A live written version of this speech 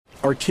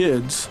Our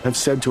kids have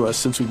said to us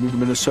since we moved to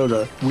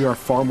Minnesota, we are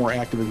far more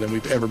active than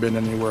we've ever been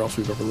anywhere else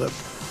we've ever lived.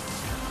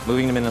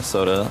 Moving to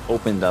Minnesota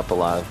opened up a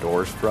lot of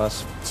doors for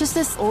us. Just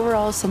this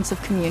overall sense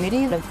of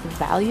community, of the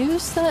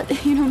values that,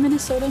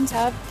 Minnesotans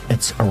have.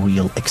 It's a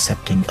real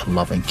accepting,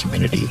 loving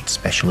community,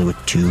 especially with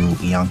 2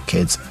 young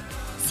kids.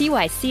 See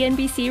why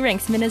CNBC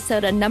ranks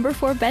Minnesota number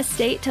 4 best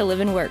state to live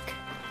and work.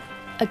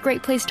 A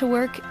great place to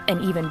work,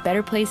 an even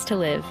better place to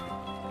live.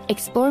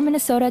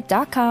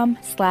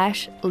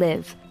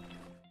 ExploreMinnesota.com/live.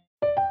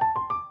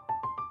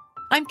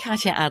 I'm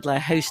Katya Adler,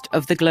 host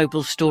of The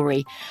Global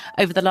Story.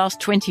 Over the last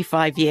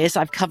 25 years,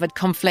 I've covered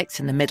conflicts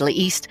in the Middle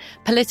East,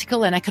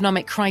 political and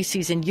economic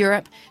crises in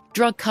Europe,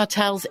 drug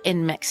cartels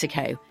in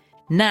Mexico.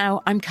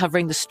 Now I'm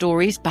covering the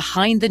stories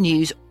behind the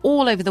news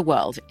all over the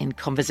world in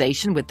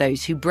conversation with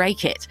those who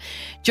break it.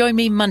 Join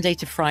me Monday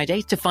to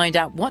Friday to find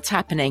out what's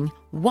happening,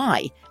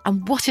 why,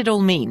 and what it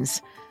all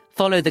means.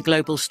 Follow The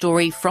Global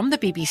Story from the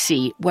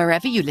BBC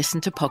wherever you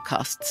listen to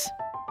podcasts.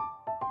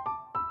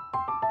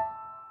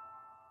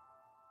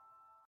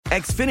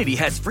 Xfinity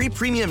has free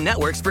premium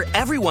networks for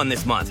everyone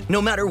this month,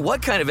 no matter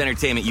what kind of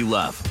entertainment you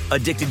love.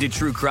 Addicted to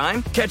true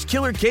crime? Catch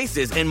killer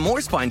cases and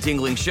more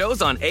spine-tingling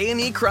shows on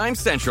A&E Crime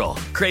Central.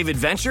 Crave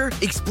adventure?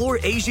 Explore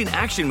Asian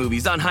action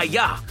movies on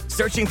Hi-YAH.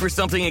 Searching for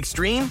something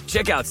extreme?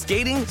 Check out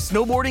skating,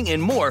 snowboarding,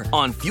 and more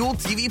on Fuel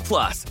TV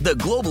Plus, the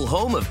global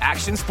home of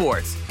action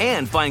sports.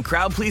 And find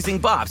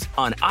crowd-pleasing bops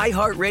on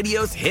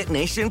iHeartRadio's Hit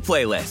Nation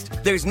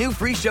playlist. There's new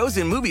free shows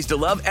and movies to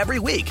love every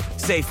week.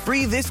 Say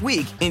free this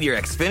week in your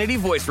Xfinity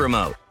voice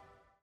remote.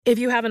 If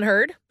you haven't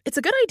heard, it's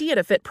a good idea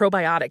to fit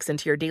probiotics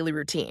into your daily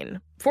routine.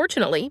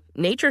 Fortunately,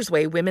 Nature's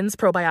Way Women's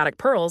Probiotic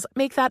Pearls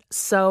make that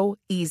so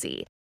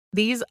easy.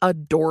 These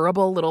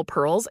adorable little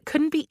pearls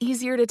couldn't be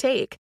easier to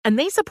take, and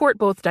they support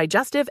both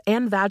digestive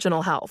and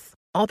vaginal health,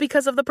 all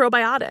because of the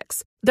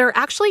probiotics. There are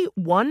actually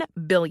 1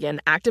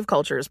 billion active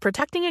cultures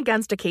protecting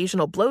against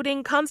occasional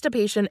bloating,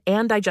 constipation,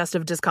 and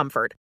digestive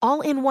discomfort,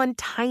 all in one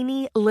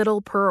tiny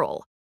little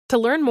pearl. To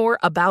learn more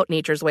about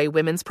Nature's Way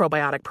Women's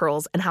Probiotic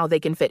Pearls and how they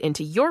can fit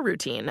into your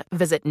routine,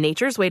 visit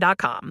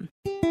naturesway.com.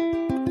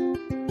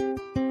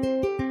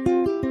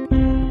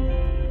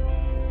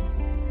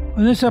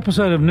 On this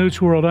episode of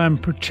Newt's World, I'm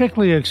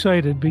particularly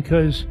excited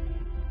because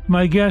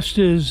my guest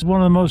is one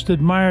of the most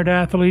admired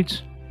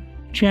athletes,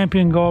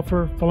 champion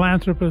golfer,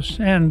 philanthropist,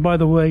 and, by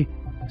the way,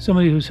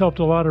 somebody who's helped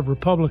a lot of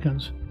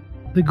Republicans,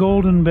 the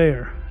Golden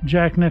Bear,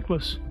 Jack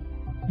Nicklaus,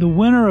 the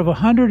winner of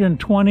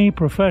 120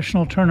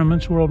 professional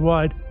tournaments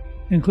worldwide,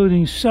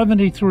 including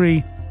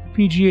 73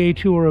 PGA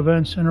Tour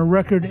events and a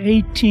record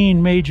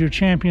 18 major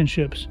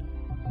championships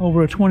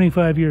over a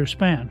 25-year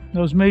span.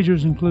 Those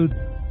majors include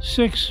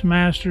 6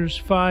 Masters,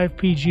 5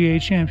 PGA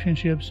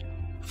championships,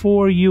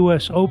 4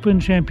 U.S.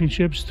 Open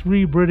championships,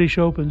 3 British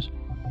Opens,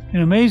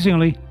 and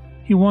amazingly,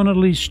 he won at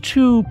least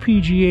 2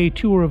 PGA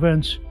Tour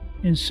events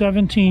in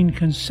 17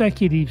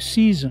 consecutive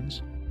seasons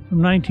from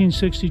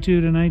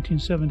 1962 to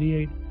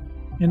 1978.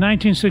 In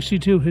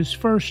 1962, his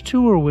first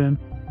tour win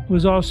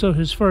was also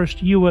his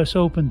first U.S.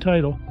 Open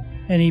title,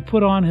 and he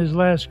put on his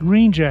last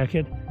green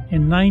jacket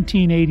in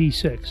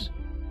 1986.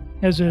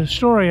 As a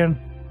historian,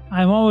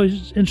 I'm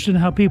always interested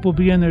in how people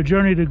begin their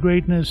journey to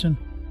greatness, and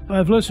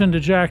I've listened to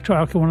Jack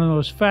talk at one of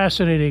those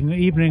fascinating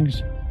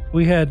evenings.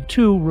 We had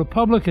 2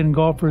 Republican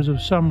golfers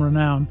of some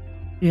renown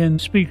in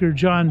Speaker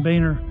John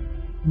Boehner,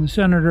 the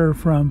senator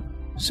from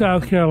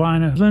South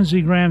Carolina,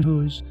 Lindsey Graham,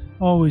 who is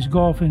always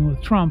golfing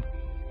with Trump,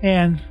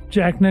 and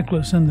Jack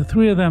Nicklaus, and the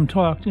 3 of them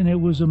talked, and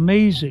it was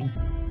amazing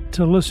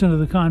to listen to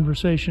the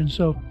conversation.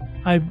 So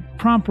I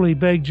promptly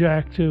begged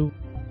Jack to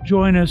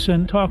join us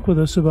and talk with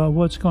us about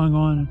what's going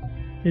on.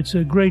 It's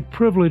a great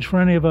privilege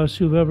for any of us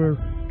who've ever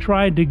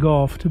tried to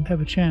golf to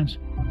have a chance.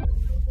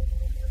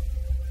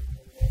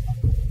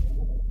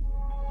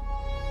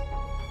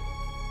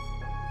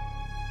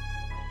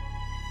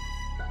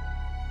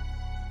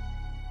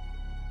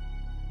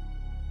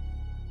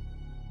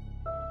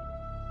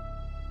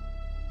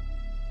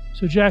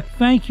 So, Jack,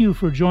 thank you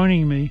for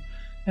joining me.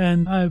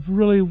 And I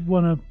really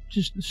want to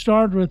just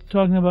start with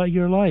talking about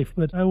your life,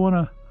 but I want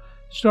to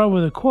start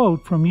with a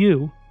quote from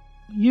you.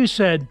 You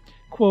said,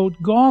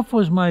 quote, "Golf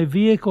was my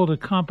vehicle to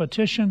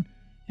competition,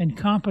 and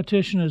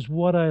competition is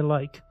what I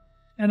like."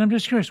 And I'm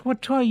just curious,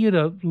 what taught you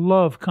to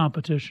love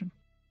competition?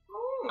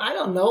 I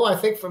don't know. I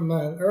think from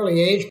an early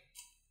age,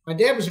 my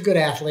dad was a good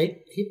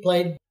athlete. He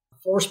played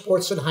 4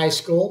 sports in high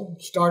school,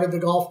 started the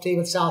golf team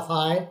at South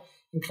High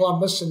in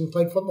Columbus, and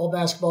played football,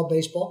 basketball,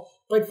 baseball.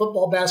 Played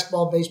football,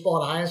 basketball,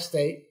 baseball at Ohio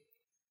State.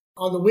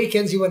 On the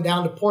weekends, he went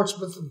down to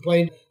Portsmouth and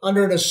played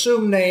under an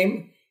assumed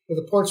name with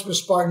the Portsmouth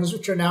Spartans,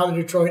 which are now the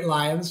Detroit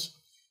Lions.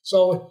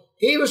 So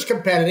he was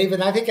competitive,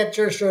 and I think that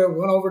sort of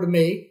went over to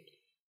me.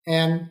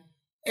 And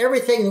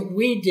everything that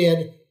we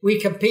did, we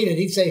competed.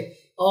 He'd say,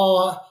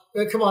 "Oh,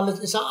 come on,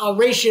 I'll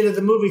race you to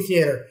the movie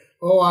theater."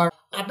 Or,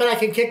 "I bet I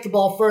can kick the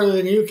ball further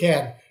than you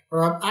can."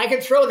 Or, "I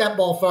can throw that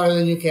ball farther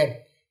than you can."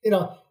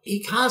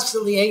 He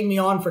constantly egged me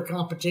on for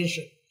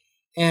competition.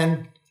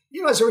 And,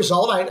 as a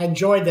result, I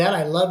enjoyed that.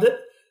 I loved it.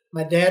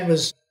 My dad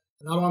was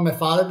not only my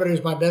father, but he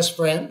was my best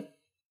friend.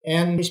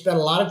 And we spent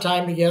a lot of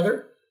time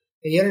together.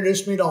 He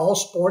introduced me to all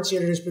sports. He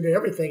introduced me to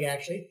everything,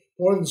 actually,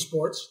 more than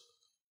sports.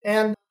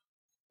 And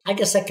I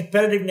guess that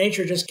competitive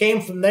nature just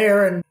came from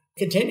there and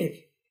continued.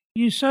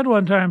 You said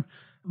one time,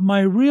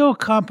 my real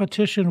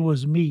competition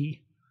was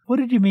me. What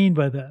did you mean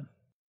by that?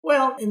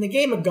 Well, in the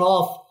game of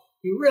golf,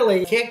 you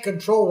really can't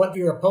control what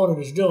your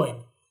opponent is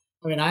doing.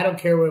 I mean, I don't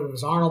care whether it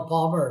was Arnold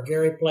Palmer or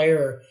Gary Player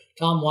or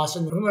Tom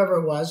Watson, whomever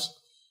it was.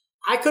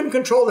 I couldn't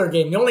control their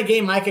game. The only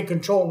game I could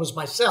control was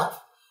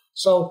myself.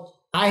 So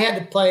I had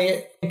to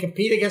play and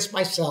compete against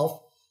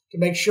myself to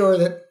make sure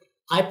that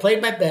I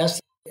played my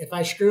best. If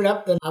I screwed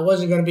up, then I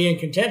wasn't going to be in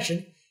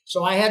contention.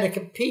 So I had to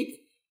compete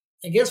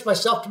against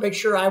myself to make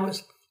sure I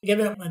was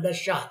giving it my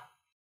best shot.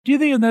 Do you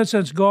think in that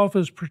sense golf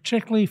is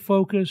particularly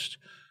focused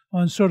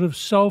on sort of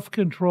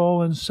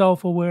self-control and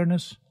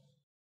self-awareness?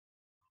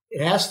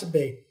 It has to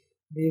be.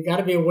 You've got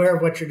to be aware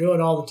of what you're doing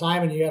all the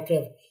time, and you have to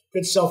have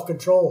good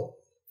self-control.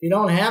 If you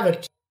don't have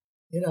it,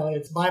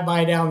 it's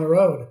bye-bye down the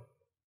road.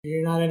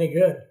 You're not any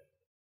good.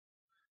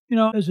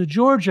 As a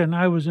Georgian,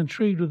 I was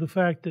intrigued with the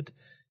fact that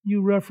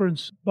you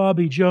reference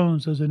Bobby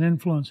Jones as an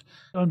influence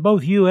on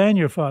both you and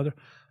your father.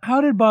 How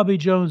did Bobby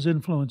Jones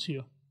influence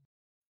you?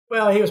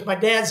 Well, he was my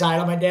dad's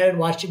idol. My dad had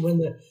watched him win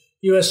the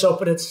U.S.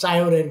 Open at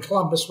Scioto in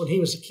Columbus when he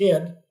was a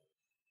kid.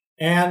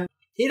 And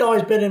he'd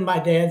always been in my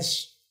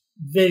dad's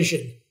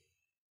vision.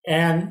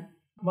 And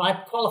when I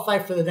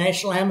qualified for the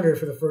National Amateur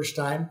for the first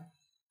time,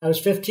 I was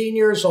 15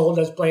 years old.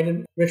 I was playing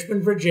in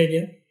Richmond,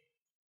 Virginia.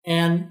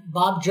 And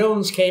Bob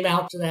Jones came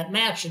out to that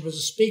match and was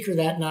a speaker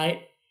that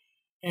night.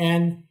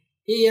 And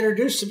he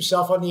introduced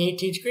himself on the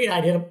 18th green.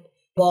 I'd hit a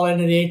ball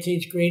into the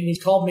 18th green, and he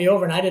called me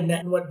over, and I didn't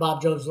know what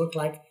Bob Jones looked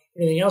like.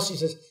 Anything else, he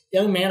says,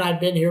 young man, I've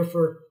been here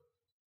for,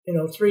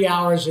 3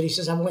 hours. And he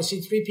says, I've only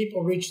seen 3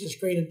 people reach this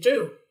green and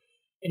 2.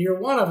 And you're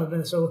one of them.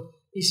 And so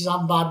he says,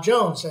 I'm Bob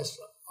Jones. I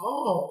said,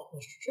 oh,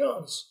 Mr.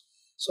 Jones.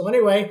 So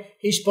anyway,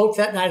 he spoke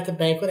that night at the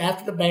banquet.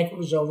 After the banquet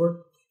was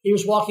over, he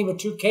was walking with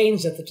 2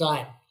 canes at the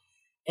time.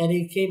 And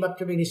he came up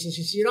to me and he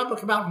says, I'm going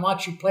to come out and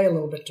watch you play a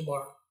little bit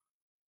tomorrow.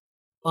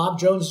 Bob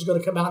Jones is going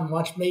to come out and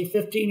watch me,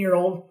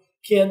 15-year-old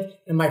kid,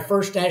 in my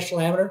first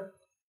National Amateur.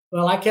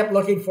 Well, I kept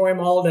looking for him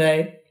all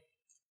day.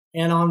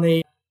 And on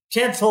the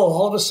 10th hole,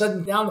 all of a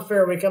sudden, down the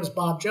fairway comes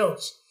Bob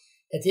Jones.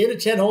 At the end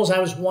of 10 holes, I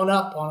was one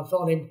up on a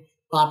fellow named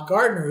Bob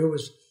Gardner, who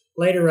was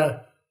later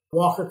a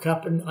Walker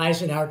Cup and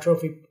Eisenhower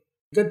Trophy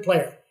good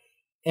player.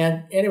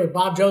 And anyway,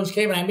 Bob Jones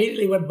came, and I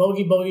immediately went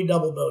bogey, bogey,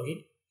 double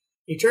bogey.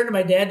 He turned to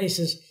my dad, and he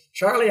says,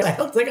 Charlie, I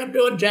don't think I'm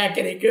doing Jack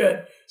any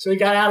good. So he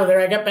got out of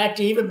there. I got back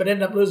to even, but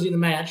ended up losing the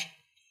match.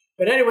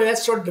 But anyway, that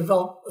sort of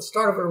developed the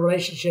start of a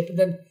relationship. And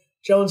then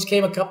Jones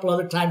came a couple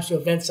other times to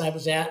events I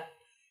was at.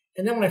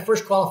 And then when I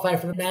first qualified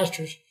for the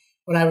Masters,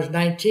 when I was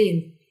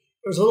 19,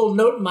 there was a little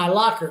note in my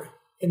locker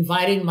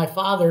inviting my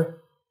father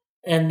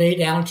and me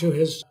down to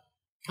his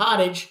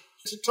cottage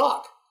to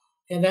talk.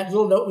 And that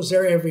little note was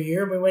there every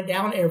year. We went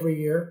down every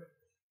year.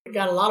 I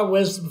got a lot of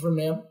wisdom from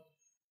him.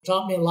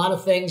 Taught me a lot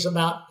of things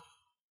about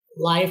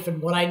life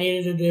and what I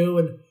needed to do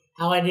and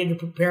how I needed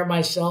to prepare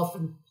myself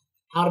and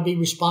how to be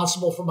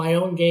responsible for my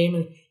own game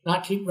and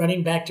not keep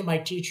running back to my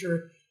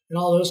teacher and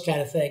all those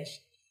kind of things.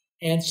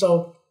 And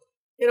so,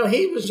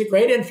 he was a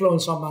great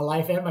influence on my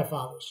life and my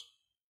father's.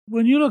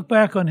 When you look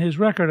back on his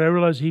record, I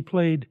realize he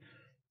played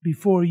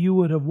before you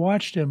would have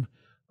watched him.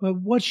 But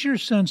what's your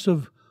sense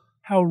of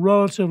how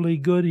relatively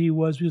good he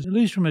was? Because at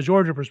least from a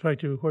Georgia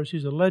perspective, of course,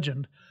 he's a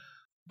legend.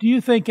 Do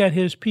you think at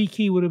his peak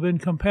he would have been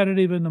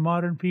competitive in the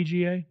modern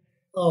PGA?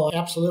 Oh,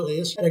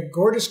 absolutely. He had a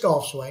gorgeous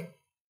golf swing.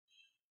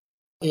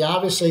 He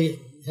obviously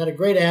had a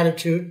great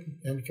attitude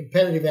and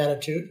competitive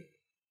attitude.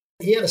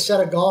 He had a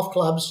set of golf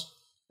clubs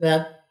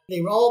that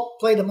they all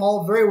played them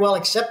all very well,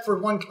 except for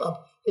one club,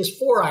 his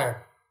 4-iron.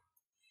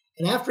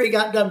 And after he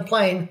got done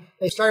playing,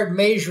 they started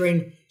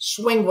measuring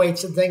swing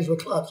weights and things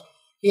with clubs.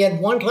 He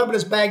had one club in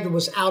his bag that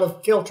was out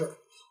of kilter.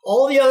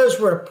 All the others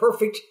were a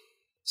perfect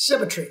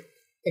symmetry,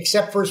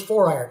 except for his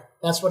 4-iron.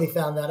 That's when he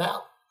found that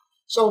out.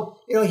 So,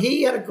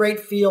 he had a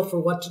great feel for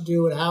what to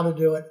do and how to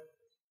do it.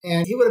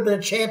 And he would have been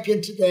a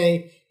champion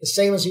today, the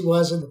same as he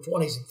was in the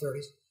 20s and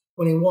 30s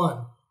when he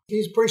won.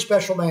 He's a pretty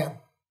special man.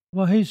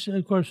 Well, he's,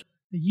 of course,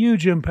 a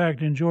huge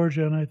impact in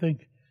Georgia, and I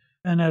think,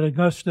 and at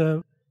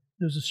Augusta,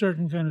 there's a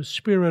certain kind of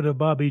spirit of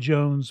Bobby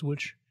Jones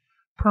which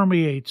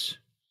permeates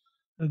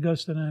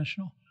Augusta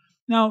National.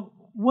 Now,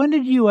 when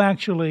did you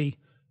actually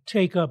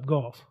take up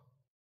golf?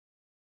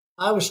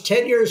 I was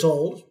 10 years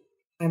old,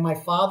 and my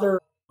father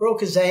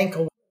broke his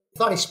ankle. I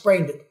thought he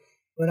sprained it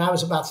when I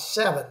was about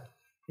 7.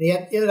 He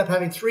ended up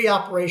having 3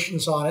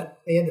 operations on it.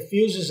 They had to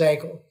fuse his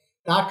ankle.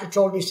 Doctor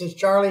told me, he says,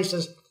 Charlie, he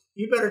says,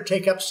 you better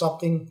take up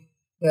something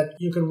that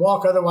you can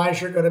walk,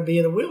 otherwise you're going to be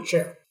in a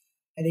wheelchair.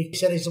 And he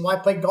said, well, I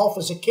played golf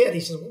as a kid. He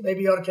says, well,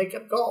 maybe you ought to take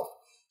up golf.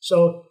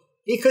 So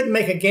he couldn't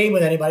make a game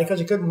with anybody because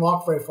he couldn't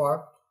walk very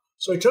far.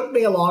 So he took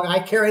me along. I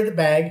carried the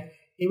bag.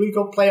 He would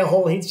go play a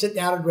hole. He'd sit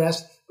down and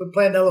rest. We'd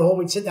play another hole.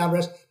 We'd sit down and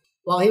rest.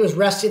 While he was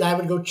resting, I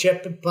would go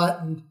chip and putt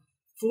and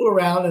fool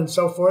around and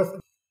so forth.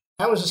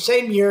 That was the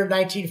same year,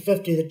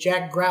 1950, that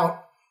Jack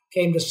Grout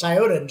came to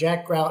Scioto, and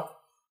Jack Grout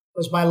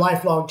was my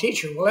lifelong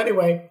teacher. Well,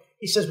 anyway,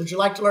 he says, would you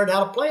like to learn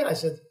how to play it? I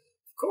said,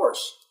 of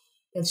course.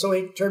 And so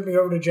he turned me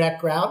over to Jack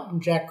Grout,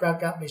 and Jack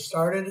Grout got me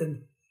started.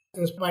 And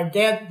it was my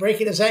dad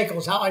breaking his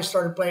ankles how I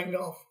started playing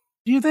golf.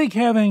 Do you think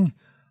having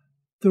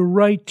the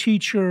right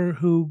teacher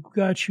who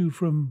got you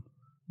from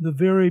the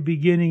very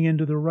beginning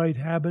into the right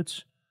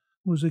habits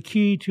was a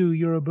key to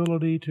your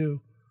ability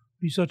to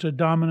be such a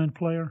dominant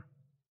player?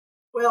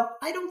 Well,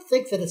 I don't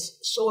think that it's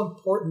so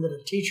important that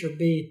a teacher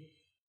be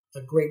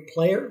a great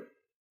player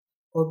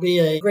or be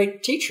a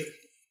great teacher.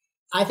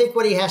 I think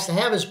what he has to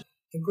have is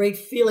a great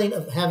feeling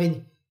of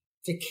having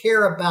to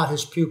care about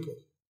his pupil.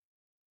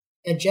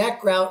 And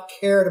Jack Grout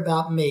cared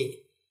about me.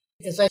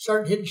 As I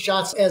started hitting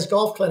shots as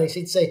golf clinics,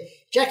 he'd say,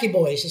 Jackie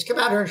boy, he says, come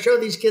out here and show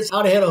these kids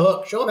how to hit a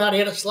hook, show them how to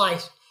hit a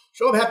slice,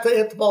 show them how to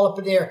hit the ball up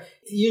in the air.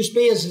 He used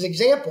me as his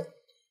example.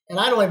 And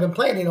I'd only been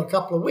playing, a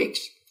couple of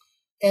weeks.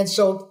 And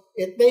so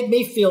it made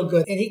me feel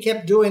good. And he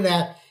kept doing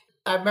that.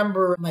 I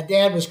remember my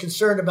dad was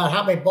concerned about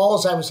how many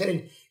balls I was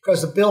hitting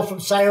because the bill from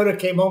Scioto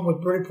came home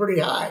with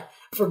pretty high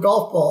for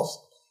golf balls.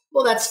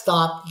 Well, that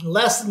stopped.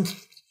 Less than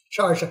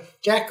charge.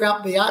 Jack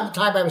Grout, beyond the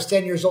time I was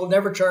 10 years old,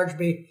 never charged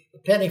me a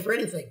penny for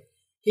anything.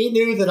 He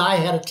knew that I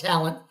had a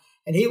talent,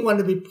 and he wanted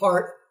to be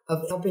part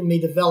of helping me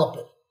develop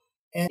it.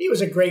 And he was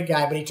a great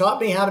guy, but he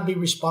taught me how to be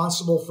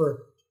responsible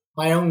for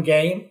my own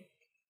game.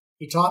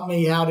 He taught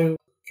me how to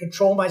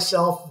control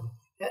myself,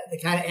 the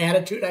kind of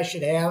attitude I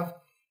should have.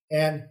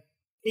 And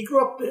he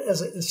grew up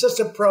as an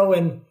assistant pro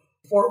in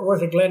Fort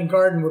Worth at Glen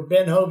Garden, where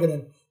Ben Hogan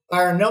and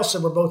Byron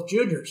Nelson were both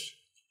juniors.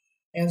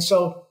 And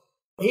so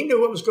he knew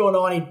what was going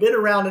on. He'd been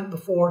around it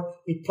before.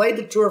 He played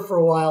the tour for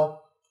a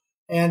while,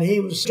 and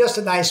he was just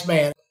a nice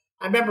man.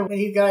 I remember when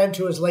he got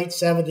into his late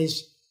 70s,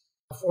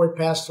 before he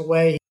passed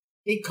away,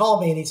 he'd call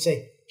me and he'd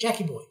say,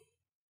 Jackie boy,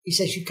 he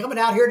says, you coming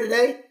out here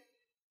today?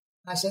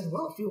 I said,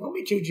 well, if you want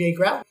me to, Jay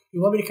Grout,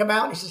 you want me to come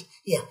out? And he says,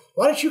 yeah,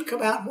 why don't you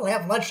come out and we'll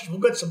have lunch and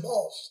we'll get some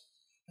balls.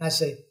 And I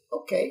say,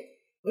 okay,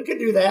 we can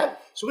do that.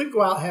 So we'd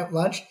go out and have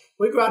lunch.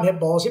 We'd go out and hit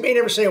balls. He may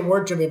never say a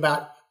word to me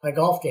about my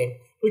golf game.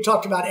 We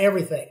talked about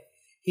everything.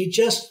 He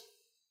just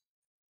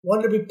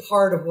wanted to be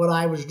part of what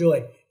I was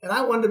doing. And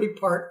I wanted to be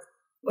part of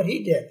what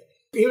he did.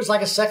 He was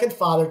like a second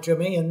father to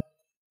me, and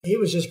he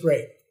was just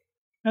great.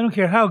 I don't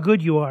care how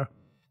good you are.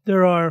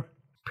 There are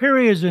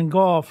periods in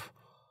golf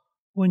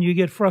when you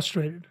get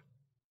frustrated,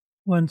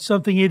 when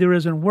something either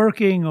isn't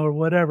working or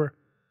whatever.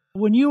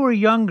 When you were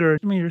younger,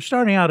 you're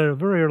starting out at a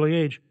very early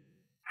age,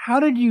 how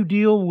did you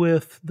deal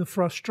with the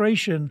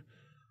frustration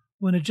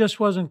when it just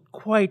wasn't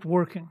quite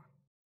working?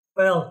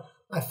 Well,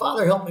 my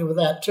father helped me with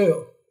that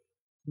too.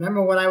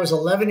 Remember when I was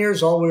 11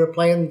 years old, we were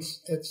playing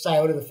at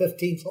Scioto, the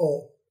 15th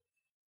hole.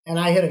 And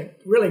I hit a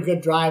really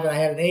good drive, and I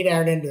had an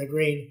 8-iron into the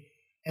green.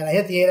 And I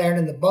hit the 8-iron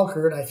in the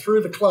bunker, and I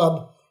threw the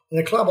club, and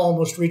the club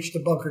almost reached the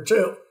bunker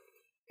too.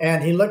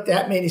 And he looked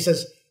at me, and he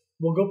says,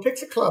 we'll go pick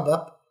the club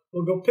up,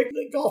 we'll go pick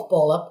the golf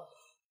ball up,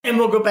 and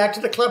we'll go back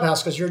to the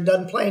clubhouse because you're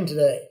done playing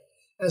today.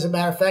 As a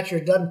matter of fact,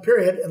 you're done,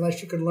 period,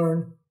 unless you can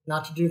learn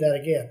not to do that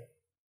again.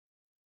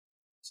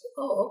 I said,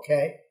 oh,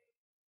 okay.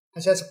 I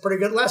said, that's a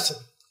pretty good lesson.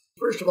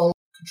 First of all,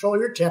 control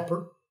your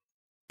temper,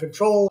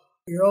 control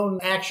your own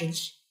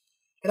actions.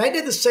 And I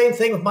did the same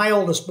thing with my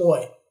oldest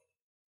boy.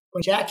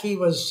 When Jackie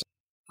was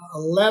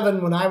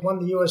 11, when I won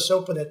the U.S.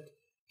 Open at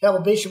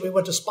Pebble Beach, we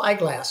went to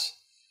Spyglass.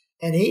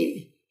 And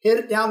he hit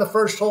it down the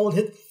first hole,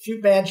 hit a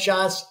few bad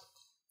shots,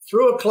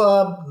 threw a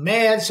club,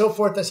 mad, so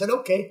forth. I said,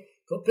 okay,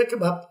 go pick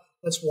him up.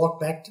 Let's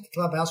walk back to the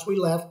clubhouse. We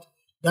left,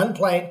 done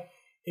playing.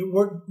 It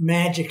worked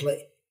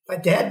magically. My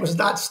dad was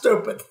not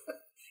stupid.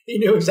 He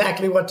knew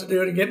exactly what to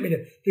do to get me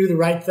to do the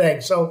right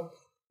thing. So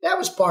that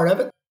was part of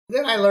it.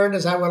 Then I learned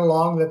as I went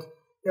along that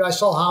I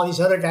saw how these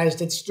other guys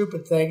did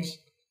stupid things,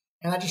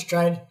 and I just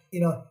tried,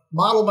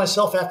 model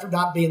myself after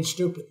not being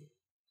stupid.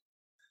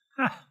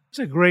 It's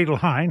a great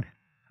line.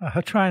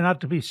 Try not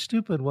to be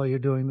stupid while you're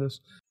doing this.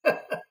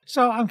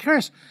 So I'm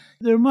curious,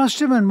 there must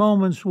have been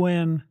moments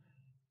when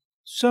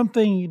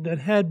something that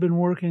had been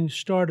working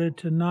started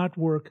to not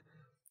work,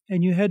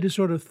 and you had to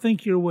sort of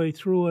think your way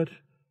through it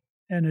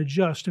and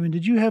adjust.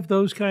 Did you have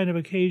those kind of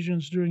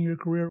occasions during your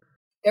career?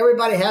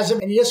 Everybody has them,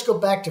 and you just go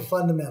back to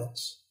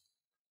fundamentals.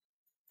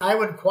 I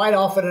would quite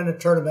often in a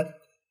tournament,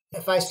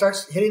 if I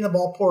start hitting the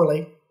ball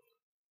poorly,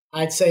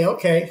 I'd say,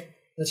 okay,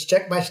 let's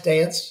check my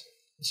stance.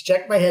 Let's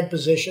check my head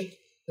position.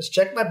 Let's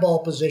check my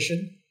ball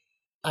position.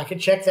 I could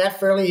check that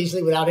fairly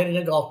easily without hitting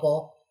a golf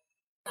ball.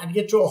 I'd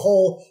get to a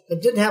hole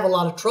that didn't have a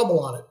lot of trouble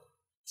on it.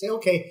 Say,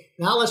 okay,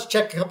 now let's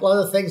check a couple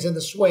other things in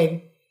the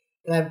swing.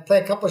 And I'd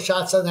play a couple of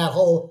shots on that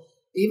hole,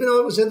 even though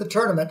it was in the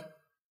tournament,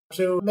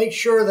 to make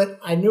sure that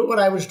I knew what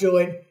I was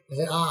doing. I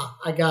said,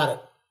 I got it.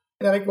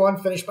 And then I'd go on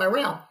and finish my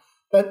round.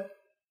 But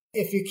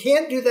if you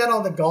can't do that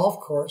on the golf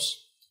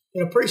course,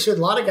 pretty soon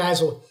a lot of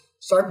guys will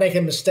start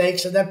making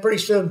mistakes, and then pretty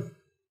soon,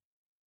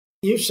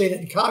 you've seen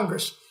it in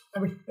Congress.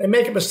 They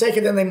make a mistake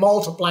and then they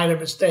multiply their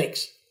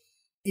mistakes.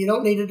 You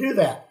don't need to do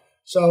that.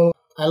 So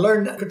I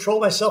learned to control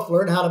myself,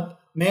 learn how to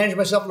manage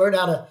myself, learn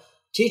how to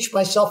teach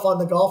myself on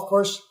the golf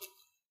course.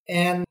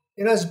 And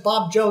As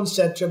Bob Jones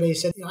said to me, he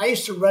said, I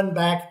used to run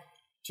back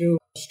to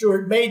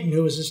Stuart Maiden,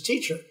 who was his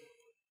teacher.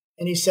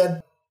 And he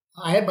said,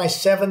 I had my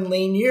 7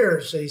 lean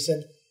years. And he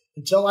said,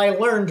 until I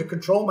learned to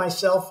control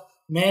myself,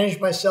 manage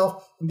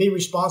myself, and be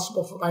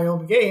responsible for my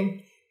own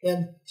game,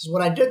 then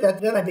when I did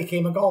that, then I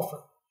became a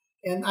golfer.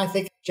 And I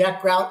think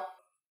Jack Grout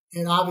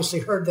and obviously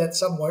heard that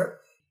somewhere.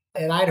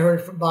 And I'd heard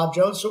it from Bob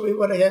Jones. So we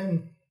went ahead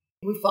and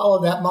we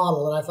followed that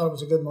model. And I thought it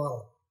was a good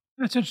model.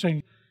 That's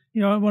interesting.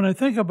 When I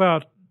think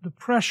about the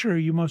pressure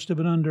you must have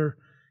been under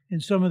in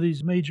some of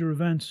these major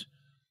events,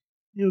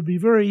 it would be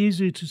very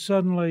easy to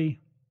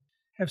suddenly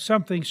have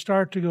something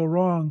start to go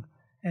wrong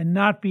and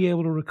not be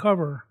able to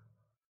recover.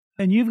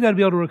 And you've got to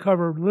be able to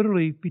recover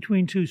literally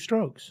between 2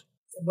 strokes.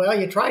 Well,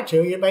 you try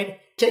to. It might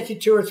take you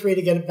 2 or 3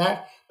 to get it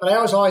back. But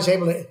I was always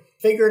able to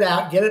figure it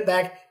out, get it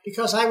back,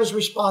 because I was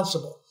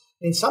responsible.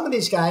 Some of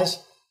these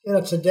guys,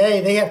 today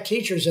they have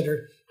teachers that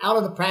are out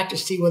on the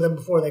practice tee with them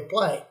before they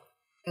play.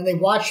 And they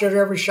watch their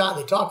every shot.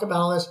 They talk about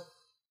all this.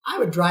 I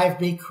would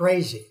drive me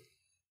crazy.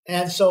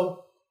 And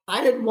so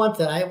I didn't want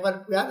that. I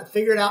went to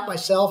figure it out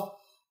myself.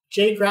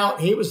 Jay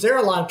Grout, he was there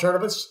a lot of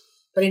tournaments,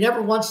 but he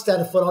never once set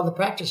a foot on the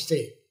practice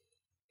tee.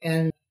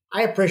 And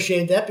I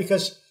appreciated that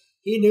because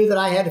he knew that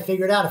I had to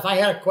figure it out. If I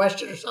had a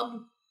question or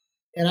something,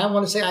 and I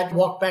want to say, I'd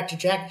walk back to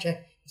Jack and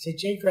say,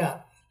 Jay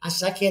Grout, I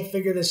said, I can't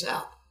figure this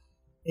out.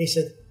 And he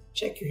said,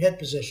 check your head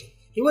position.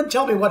 He wouldn't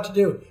tell me what to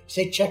do. He'd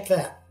say, check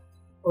that.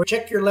 Or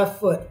check your left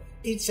foot.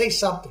 He'd say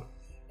something.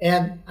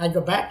 And I'd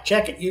go back,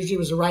 check it. Usually it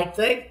was the right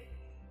thing.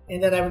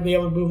 And then I would be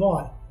able to move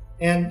on.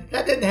 And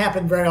that didn't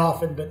happen very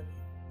often, but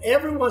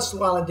every once in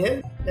a while it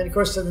did. And of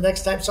course, the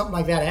next time something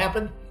like that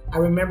happened, I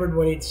remembered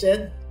what he'd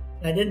said,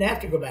 and I didn't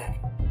have to go back.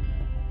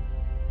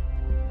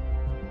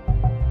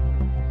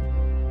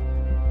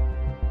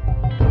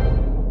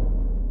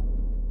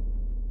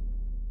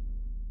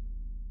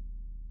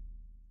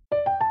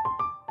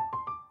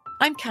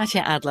 I'm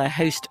Katya Adler,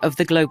 host of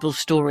The Global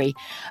Story.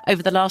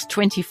 Over the last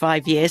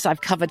 25 years, I've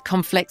covered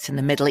conflicts in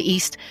the Middle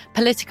East,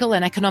 political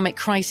and economic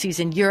crises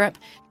in Europe,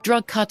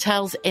 drug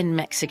cartels in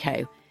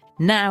Mexico.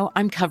 Now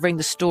I'm covering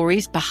the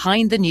stories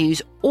behind the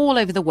news all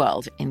over the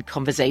world in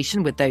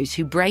conversation with those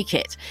who break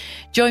it.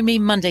 Join me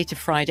Monday to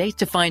Friday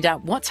to find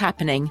out what's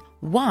happening,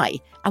 why,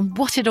 and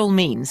what it all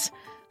means.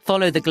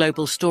 Follow The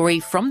Global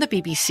Story from the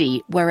BBC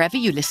wherever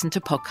you listen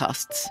to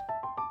podcasts.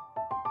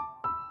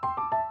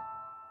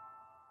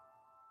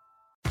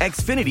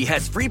 Xfinity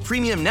has free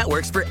premium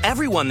networks for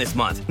everyone this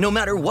month, no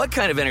matter what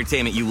kind of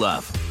entertainment you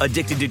love.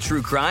 Addicted to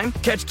true crime?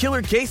 Catch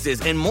killer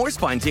cases and more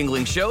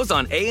spine-tingling shows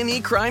on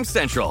A&E Crime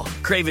Central.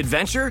 Crave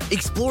adventure?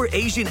 Explore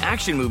Asian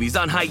action movies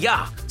on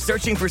Hi-YAH.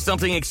 Searching for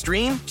something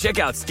extreme? Check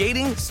out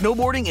skating,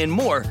 snowboarding, and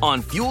more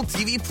on Fuel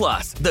TV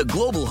Plus, the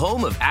global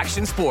home of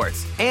action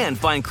sports. And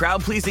find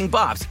crowd-pleasing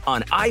bops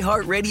on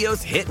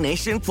iHeartRadio's Hit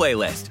Nation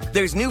playlist.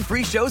 There's new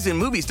free shows and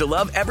movies to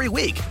love every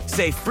week.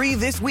 Say free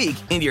this week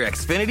in your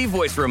Xfinity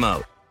voice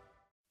remote.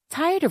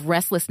 Tired of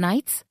restless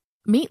nights?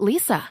 Meet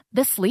Leesa,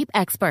 the sleep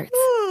experts.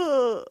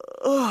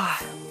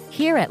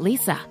 Here at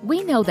Leesa,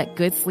 we know that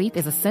good sleep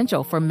is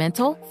essential for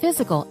mental,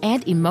 physical,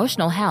 and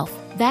emotional health.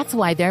 That's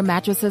why their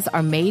mattresses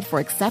are made for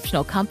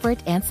exceptional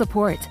comfort and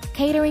support,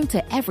 catering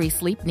to every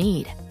sleep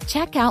need.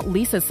 Check out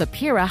Leesa's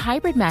Sapira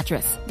Hybrid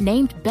Mattress,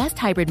 named Best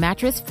Hybrid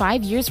Mattress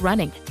 5 years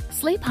running.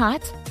 Sleep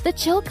hot? The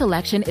Chill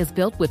Collection is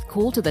built with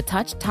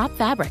cool-to-the-touch top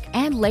fabric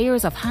and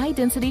layers of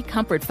high-density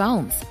comfort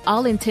foams,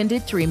 all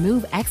intended to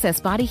remove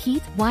excess body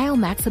heat while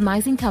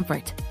maximizing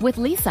comfort. With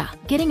Leesa,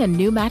 getting a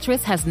new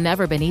mattress has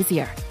never been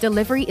easier.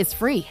 Delivery is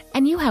free,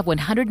 and you have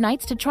 100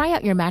 nights to try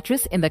out your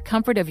mattress in the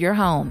comfort of your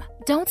home.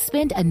 Don't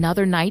spend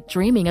another night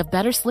dreaming of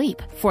better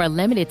sleep. For a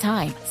limited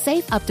time,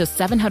 save up to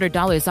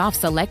 $700 off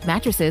select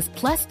mattresses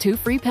plus 2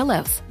 free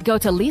pillows. Go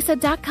to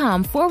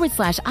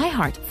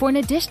leesa.com/iHeart for an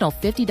additional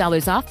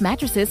 $50 off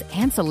mattresses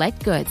and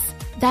select goods.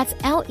 That's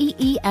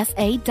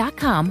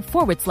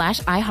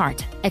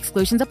LEESA.com/iHeart.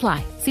 Exclusions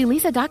apply. See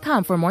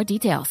leesa.com for more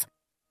details.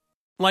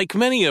 Like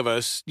many of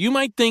us, you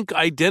might think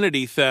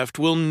identity theft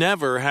will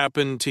never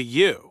happen to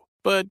you.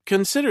 But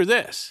consider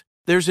this.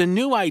 There's a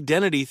new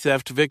identity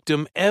theft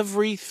victim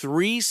every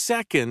 3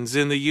 seconds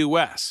in the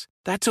U.S.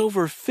 That's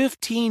over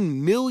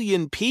 15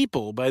 million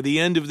people by the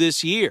end of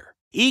this year,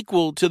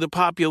 equal to the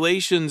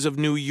populations of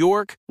New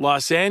York,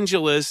 Los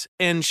Angeles,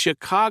 and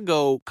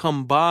Chicago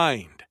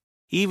combined.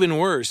 Even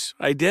worse,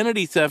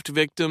 identity theft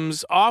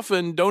victims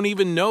often don't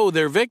even know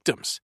they're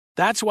victims.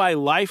 That's why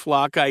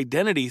LifeLock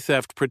Identity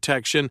Theft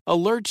Protection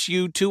alerts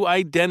you to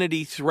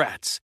identity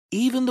threats,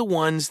 even the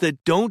ones that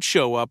don't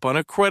show up on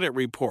a credit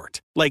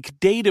report, like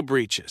data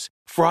breaches,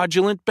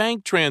 fraudulent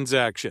bank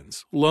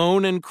transactions,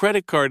 loan and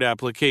credit card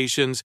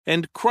applications,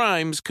 and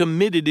crimes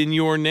committed in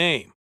your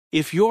name.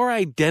 If your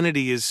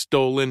identity is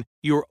stolen,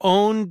 your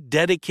own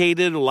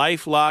dedicated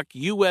LifeLock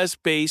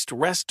U.S.-based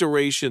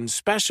restoration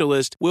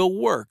specialist will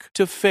work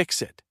to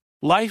fix it.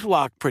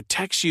 LifeLock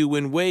protects you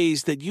in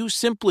ways that you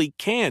simply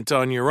can't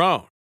on your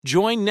own.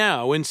 Join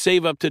now and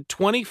save up to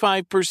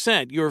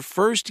 25% your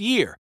first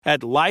year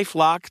at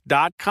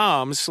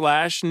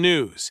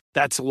LifeLock.com/news.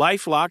 That's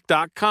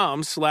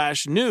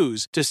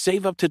LifeLock.com/news to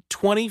save up to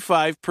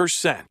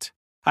 25%.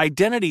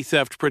 Identity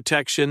theft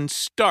protection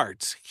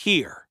starts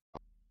here.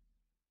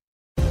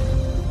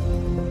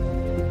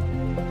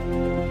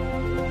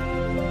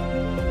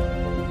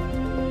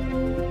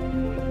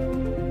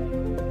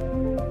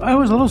 I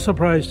was a little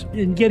surprised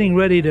in getting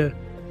ready to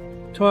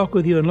talk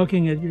with you and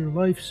looking at your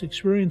life's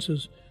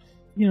experiences.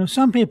 You know,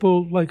 some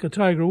people, like a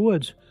Tiger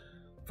Woods,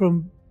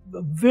 from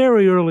a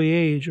very early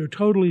age are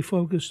totally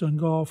focused on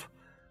golf,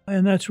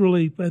 and that's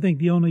really, I think,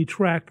 the only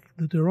track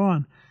that they're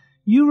on.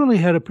 You really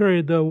had a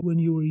period, though, when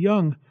you were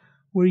young,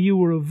 where you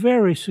were a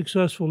very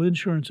successful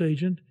insurance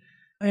agent,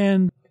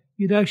 and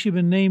you'd actually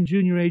been named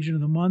Junior Agent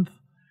of the Month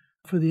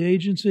for the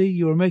agency.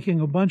 You were making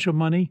a bunch of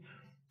money.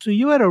 So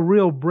you had a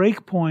real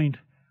break point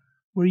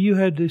where you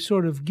had to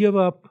sort of give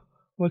up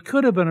what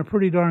could have been a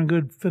pretty darn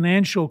good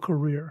financial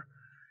career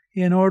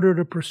in order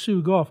to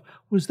pursue golf.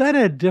 Was that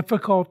a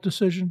difficult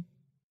decision?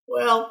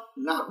 Well,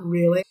 not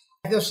really.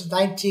 This was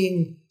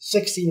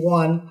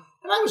 1961,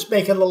 and I was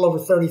making a little over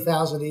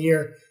 $30,000 a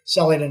year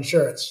selling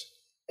insurance.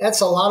 That's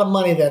a lot of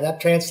money there.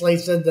 That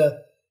translates into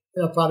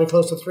probably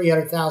close to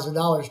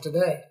 $300,000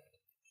 today.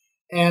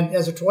 And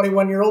as a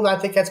 21-year-old, I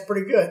think that's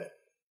pretty good.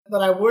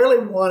 But I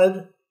really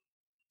wanted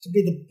to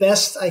be the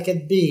best I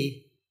could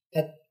be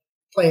at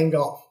playing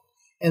golf.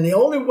 And the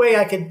only way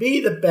I could be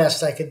the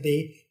best I could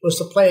be was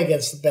to play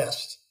against the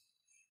best.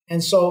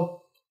 And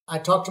so I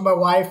talked to my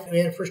wife, and we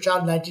had our first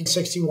child in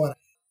 1961.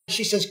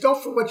 She says, go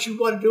for what you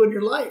want to do in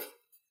your life.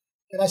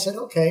 And I said,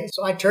 okay.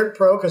 So I turned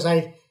pro because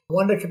I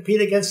wanted to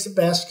compete against the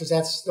best because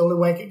that's the only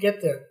way I could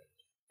get there.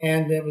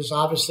 And it was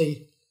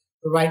obviously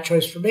the right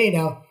choice for me.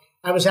 Now,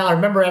 I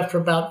remember after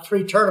about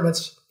 3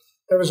 tournaments,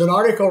 there was an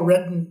article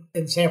written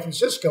in San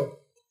Francisco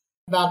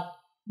about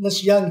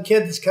this young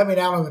kid that's coming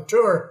out on the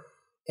tour.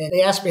 And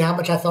they asked me how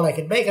much I thought I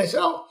could make. I said,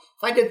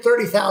 if I did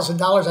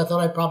 $30,000, I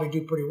thought I'd probably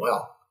do pretty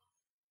well.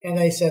 And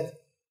they said,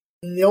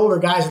 the older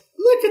guys,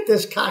 look at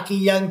this cocky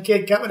young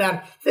kid coming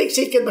out, thinks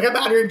he can come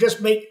out here and just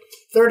make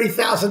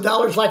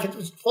 $30,000 like it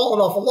was falling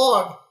off a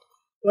log.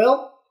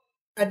 Well,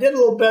 I did a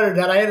little better than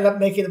that. I ended up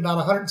making about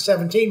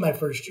 117 my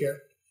first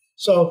year.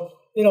 So,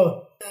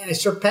 I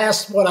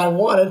surpassed what I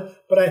wanted,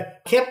 but I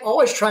kept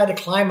always trying to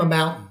climb a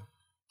mountain.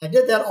 I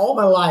did that all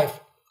my life.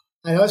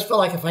 I always felt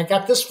like if I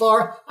got this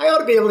far, I ought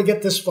to be able to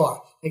get this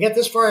far. If I get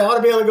this far, I ought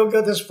to be able to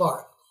go this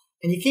far.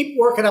 And you keep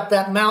working up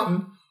that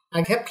mountain.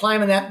 I kept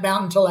climbing that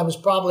mountain until I was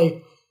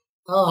probably,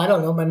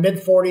 my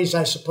mid-40s,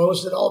 I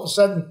suppose. And all of a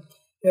sudden,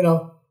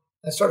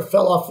 I sort of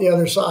fell off the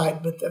other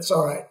side, but that's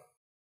all right.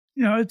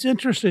 It's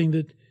interesting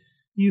that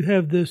you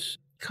have this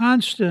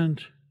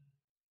constant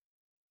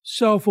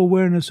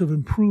self-awareness of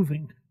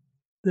improving,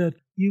 that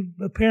you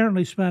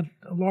apparently spent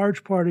a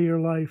large part of your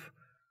life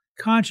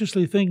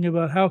consciously thinking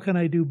about how can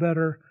I do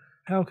better?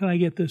 How can I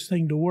get this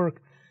thing to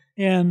work?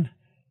 And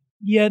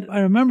yet I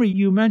remember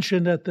you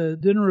mentioned at the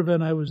dinner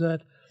event I was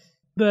at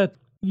that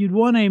you'd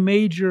won a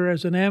major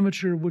as an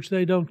amateur, which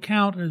they don't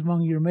count as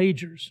among your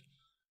majors,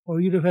 or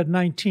you'd have had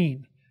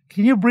 19.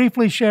 Can you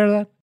briefly share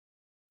that?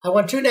 I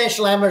won 2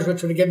 national amateurs,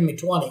 which would have given me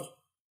 20.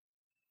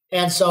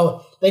 And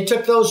so they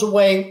took those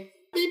away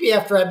maybe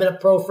after I'd been a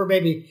pro for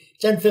maybe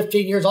 10,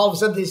 15 years. All of a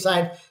sudden they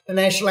decided the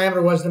national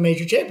amateur wasn't a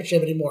major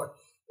championship anymore.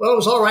 Well, it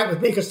was all right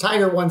with me because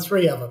Tiger won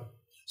 3 of them.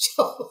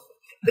 So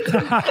it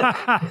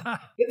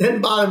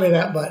didn't bother me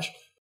that much.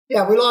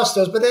 Yeah, we lost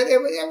those, but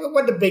it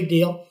wasn't a big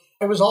deal.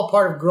 It was all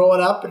part of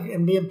growing up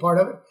and being part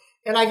of it.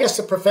 And I guess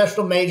the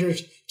professional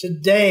majors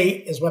today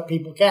is what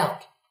people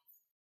count.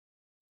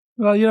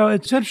 Well,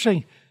 it's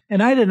interesting,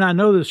 and I did not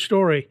know this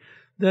story,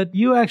 that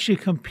you actually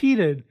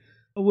competed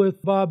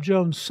with Bob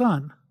Jones'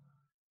 son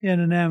in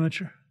an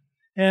amateur.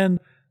 And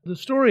the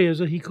story is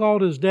that he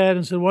called his dad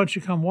and said, why don't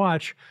you come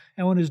watch?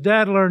 And when his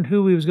dad learned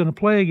who he was going to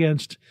play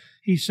against,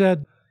 he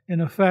said,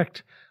 in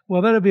effect,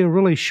 well, that'd be a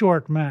really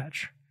short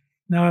match.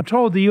 Now, I'm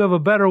told that you have a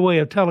better way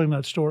of telling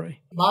that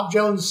story. Bob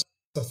Jones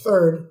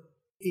III,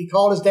 he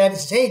called his dad and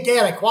said, hey,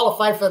 Dad, I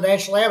qualified for the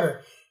national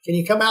amateur. Can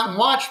you come out and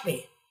watch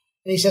me?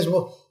 And he says,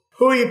 well,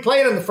 who are you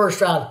playing in the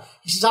first round?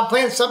 He says, I'm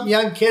playing some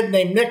young kid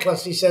named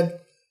Nicholas. He said,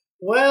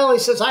 well,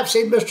 I've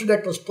seen Mr.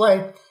 Nicholas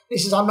play. He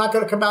says, I'm not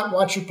going to come out and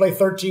watch you play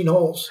 13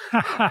 holes.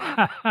 And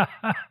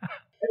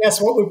that's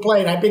what we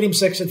played. I beat him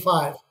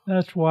 6-5.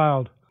 That's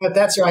wild. But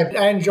that's right.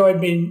 I enjoyed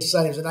meeting his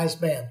son. He was a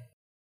nice man.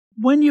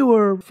 When you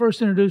were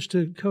first introduced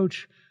to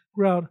Coach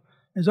Grout,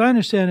 as I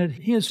understand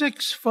it, he has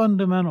 6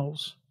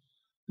 fundamentals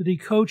that he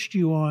coached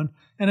you on.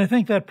 And I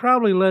think that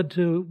probably led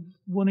to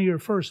one of your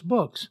first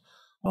books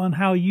on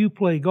how you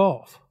play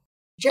golf.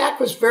 Jack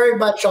was very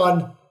much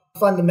on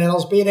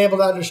fundamentals, being able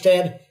to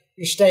understand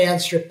your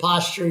stance, your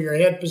posture, your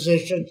head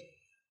position,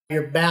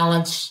 your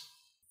balance,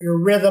 your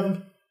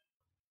rhythm,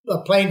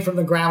 playing from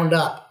the ground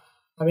up.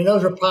 I mean,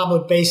 those are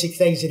probably basic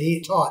things that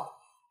he taught.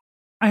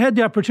 I had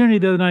the opportunity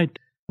the other night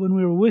when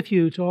we were with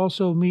you to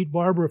also meet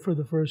Barbara for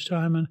the first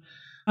time. And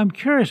I'm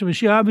curious,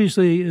 she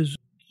obviously is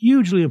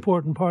hugely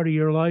important part of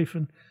your life,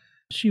 and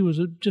she was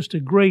just a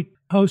great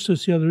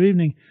hostess the other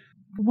evening.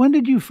 When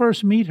did you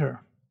first meet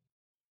her?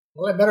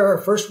 Well, I met her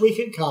first week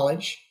in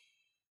college.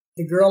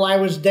 The girl I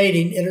was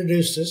dating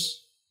introduced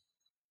us.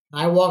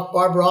 I walked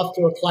Barbara off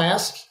to a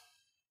class,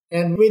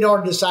 and we'd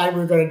already decided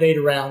we were going to date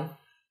around.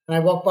 And I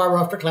walked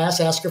Barbara off to class,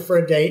 asked her for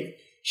a date.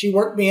 She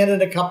worked me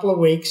in a couple of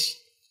weeks,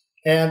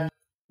 and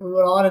we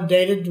went on and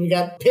dated. We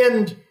got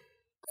pinned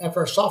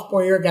after our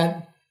sophomore year,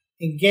 got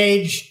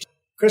engaged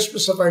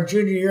Christmas of our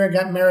junior year, and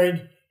got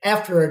married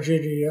after our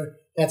junior year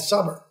that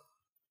summer.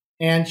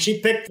 And she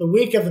picked the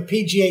week of the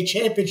PGA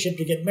Championship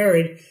to get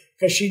married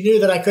because she knew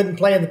that I couldn't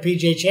play in the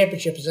PGA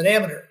Championship as an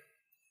amateur.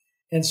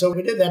 And so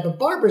we did that. But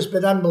Barbara's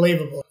been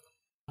unbelievable.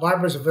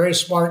 Barbara's a very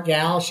smart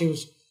gal. She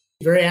was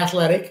very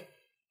athletic.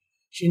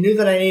 She knew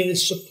that I needed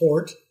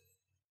support.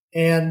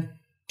 And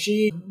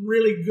she's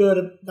really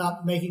good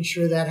about making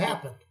sure that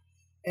happened.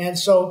 And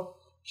so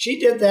she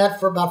did that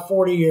for about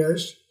 40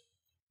 years.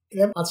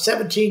 And then about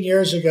 17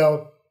 years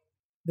ago,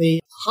 the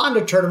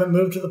Honda tournament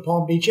moved to the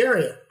Palm Beach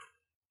area.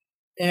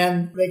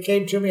 And they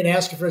came to me and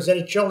asked if there's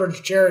any children's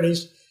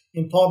charities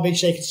in Palm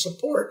Beach they could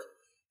support.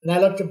 And I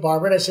looked at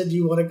Barbara and I said, do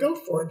you want to go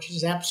for it? And she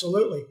said,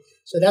 absolutely.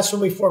 So that's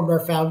when we formed our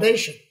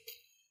foundation.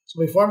 So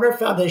we formed our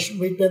foundation.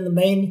 We've been the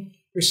main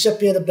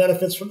recipient of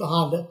benefits from the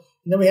Honda.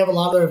 And then we have a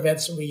lot of other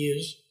events that we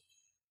use.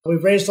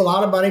 We've raised a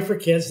lot of money for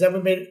kids. Then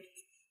we made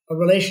a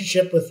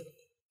relationship with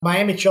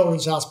Miami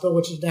Children's Hospital,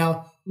 which is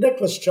now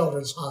Nicholas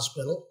Children's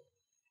Hospital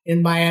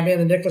in Miami,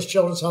 and the Nicholas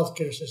Children's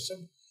Healthcare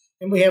System.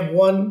 And we have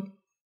one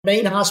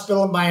main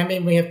hospital in Miami,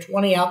 and we have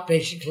 20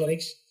 outpatient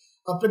clinics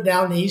up and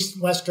down the east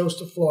and west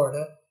coast of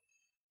Florida.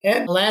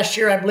 And last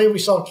year, I believe we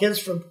saw kids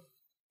from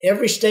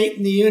every state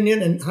in the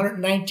union and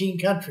 119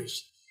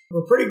 countries.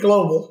 We're pretty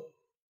global,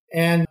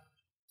 and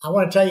I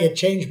want to tell you, it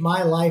changed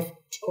my life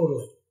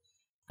totally.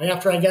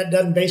 After I got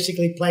done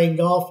basically playing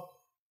golf,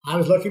 I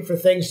was looking for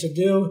things to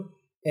do,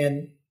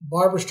 and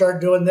Barbara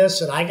started doing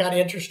this, and I got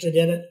interested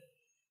in it.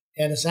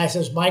 And I said,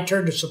 it's my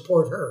turn to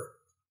support her.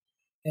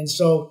 And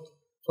so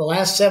for the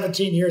last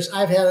 17 years,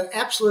 I've had an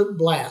absolute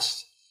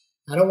blast.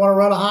 I don't want to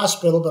run a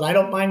hospital, but I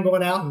don't mind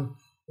going out and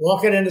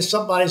walking into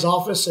somebody's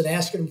office and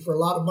asking them for a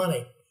lot of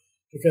money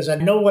because I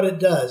know what it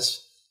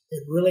does.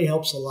 It really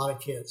helps a lot of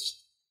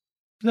kids.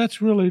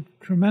 That's really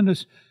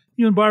tremendous.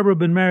 You and Barbara have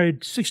been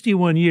married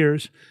 61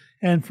 years,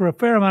 and for a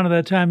fair amount of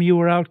that time, you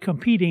were out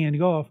competing in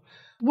golf.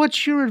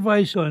 What's your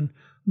advice on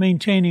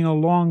maintaining a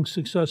long,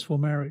 successful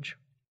marriage?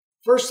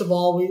 First of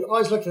all, we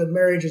always looked at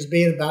marriage as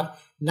being about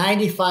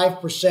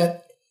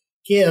 95%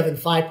 give and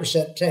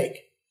 5%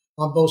 take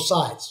on both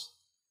sides.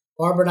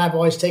 Barbara and I have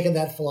always taken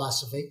that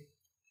philosophy.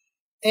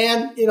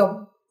 And,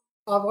 I've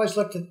always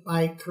looked at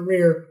my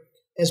career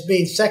as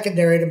being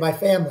secondary to my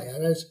family.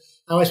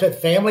 I always said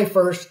family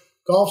first,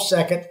 golf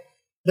second,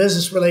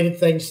 business-related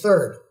things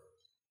third.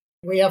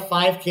 We have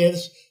 5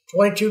 kids,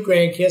 22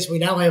 grandkids. We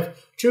now have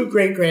 2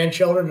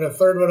 great-grandchildren and a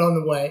third one on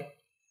the way.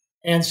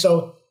 And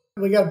so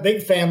we got a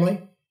big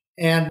family,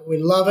 and we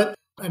love it.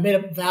 I made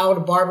a vow to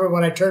Barbara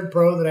when I turned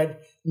pro that I'd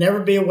never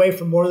be away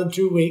for more than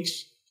 2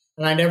 weeks,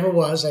 and I never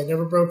was. I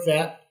never broke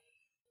that.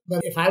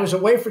 But if I was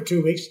away for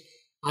 2 weeks,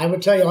 I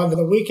would tell you on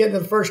the weekend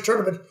of the first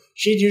tournament,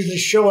 she'd usually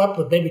show up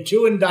with maybe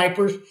 2 in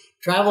diapers,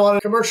 travel on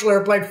a commercial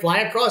airplane, fly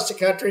across the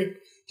country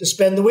to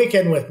spend the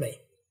weekend with me.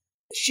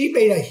 She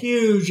made a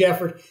huge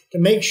effort to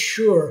make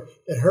sure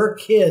that her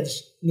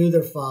kids knew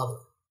their father.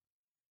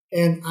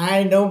 And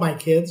I know my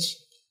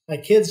kids. My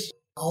kids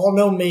all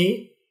know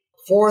me.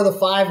 4 of the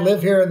 5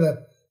 live here in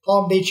the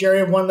Palm Beach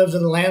area. 1 lives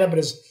in Atlanta, but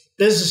his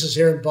business is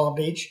here in Palm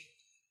Beach.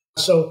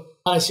 So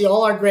I see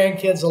all our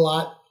grandkids a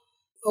lot.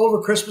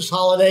 Over Christmas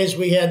holidays,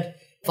 we had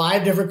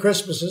 5 different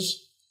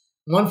Christmases,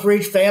 1 for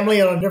each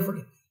family on a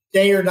different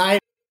day or night.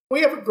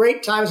 We have a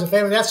great time as a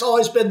family. That's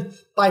always been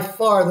by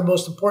far the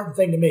most important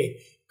thing to me.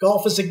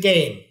 Golf is a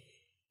game.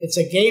 It's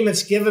a game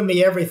that's given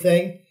me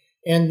everything.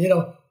 And,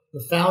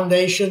 the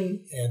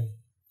foundation and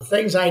the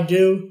things I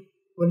do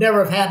would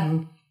never have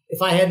happened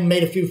if I hadn't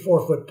made a few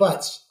 4-foot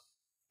putts.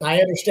 I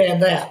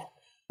understand that.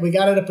 We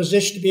got in a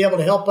position to be able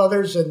to help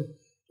others, and,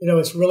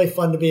 it's really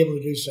fun to be able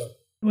to do so.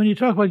 When you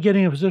talk about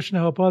getting in a position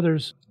to help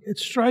others, it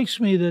strikes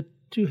me that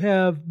to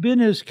have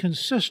been as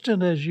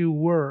consistent as you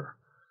were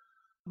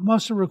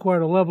must have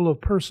required a level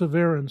of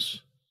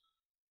perseverance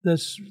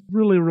that's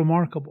really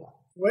remarkable.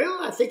 Well,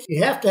 I think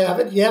you have to have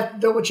it. You have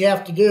to know what you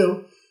have to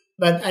do.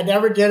 But I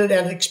never did it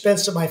at the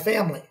expense of my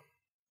family.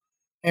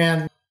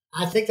 And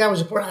I think that was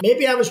important.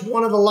 Maybe I was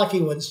one of the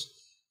lucky ones.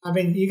 I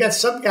mean, you got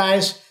some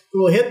guys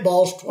who will hit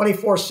balls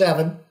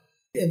 24/7,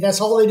 and that's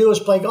all they do is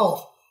play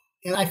golf.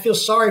 And I feel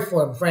sorry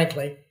for them,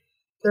 frankly.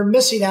 They're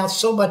missing out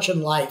so much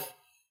in life.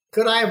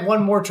 Could I have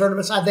won more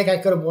tournaments? I think I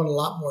could have won a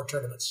lot more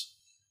tournaments.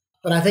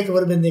 But I think it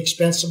would have been the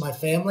expense of my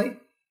family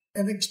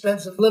and the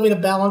expense of living a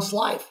balanced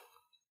life.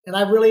 And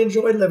I really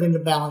enjoyed living the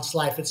balanced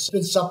life. It's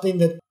been something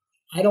that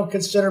I don't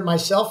consider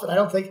myself, and I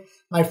don't think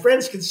my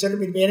friends consider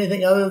me to be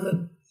anything other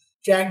than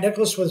Jack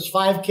Nicklaus with his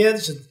 5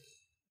 kids and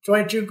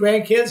 22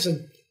 grandkids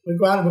and We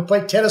go out and we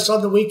play tennis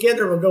on the weekend,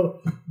 or we'll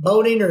go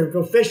boating or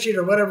go fishing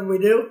or whatever we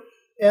do.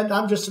 And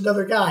I'm just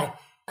another guy.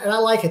 And I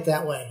like it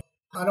that way.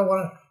 I don't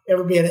want to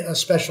ever be a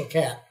special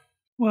cat.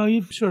 Well,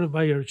 you've sort of,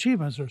 by your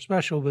achievements, are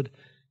special, but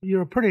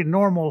you're a pretty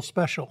normal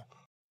special.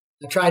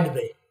 I tried to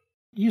be.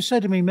 You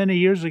said to me many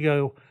years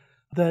ago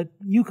that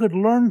you could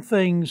learn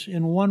things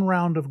in one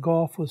round of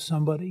golf with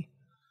somebody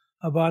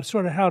about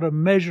sort of how to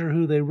measure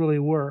who they really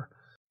were.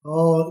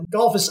 Oh,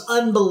 golf is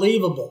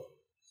unbelievable.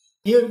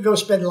 You can go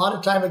spend a lot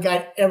of time with a guy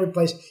at every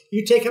place.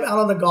 You take him out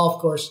on the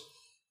golf course,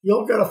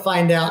 you're going to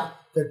find out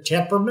their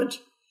temperament.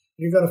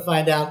 You're going to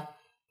find out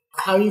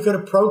how you could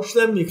approach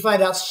them. You can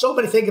find out so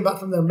many things about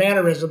from their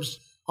mannerisms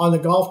on the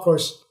golf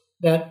course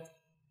that,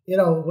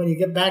 when you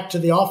get back to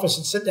the office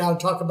and sit down and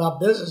talk about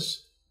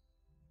business,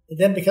 it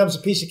then becomes a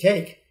piece of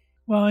cake.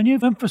 Well, and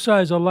you've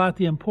emphasized a lot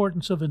the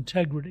importance of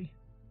integrity.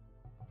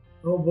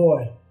 Oh,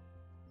 boy.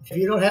 If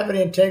you don't have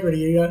any integrity,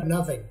 you got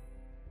nothing.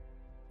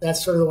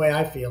 That's sort of the way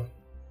I feel.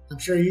 I'm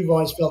sure you've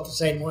always felt the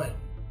same way.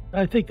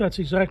 I think that's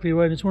exactly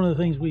right. It's one of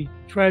the things we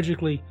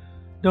tragically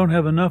don't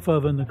have enough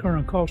of in the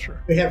current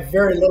culture. We have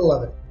very little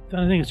of it.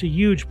 I think it's a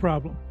huge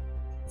problem.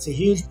 It's a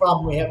huge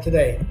problem we have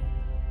today.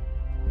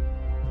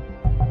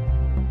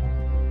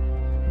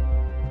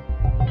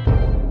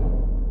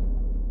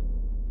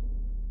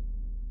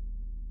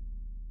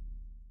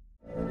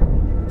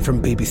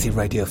 From BBC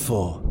Radio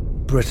 4,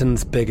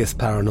 Britain's biggest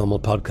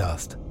paranormal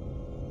podcast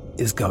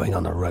is going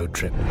on a road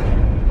trip.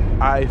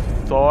 I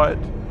thought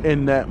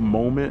in that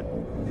moment,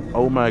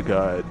 oh my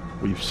God,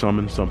 we've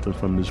summoned something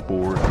from this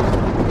board.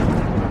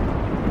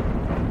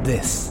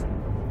 This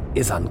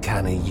is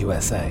Uncanny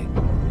USA.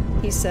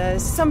 He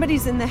says,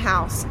 somebody's in the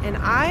house, and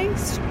I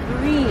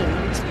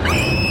screamed.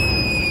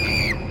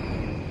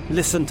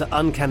 Listen to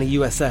Uncanny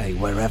USA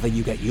wherever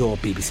you get your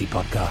BBC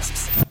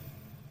podcasts,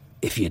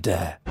 if you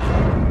dare.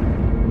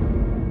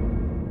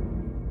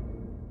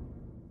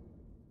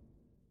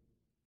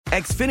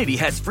 Xfinity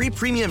has free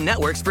premium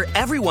networks for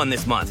everyone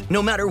this month,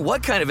 no matter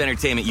what kind of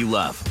entertainment you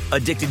love.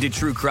 Addicted to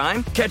true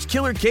crime? Catch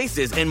killer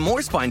cases and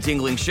more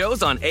spine-tingling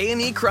shows on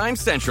A&E Crime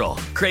Central.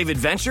 Crave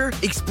adventure?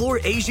 Explore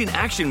Asian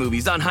action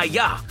movies on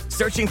Hi-YAH.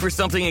 Searching for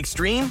something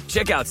extreme?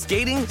 Check out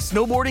skating,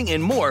 snowboarding,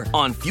 and more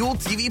on Fuel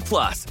TV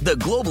Plus, the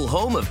global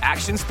home of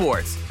action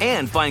sports.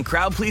 And find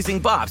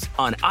crowd-pleasing bops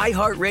on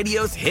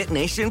iHeartRadio's Hit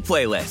Nation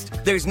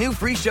playlist. There's new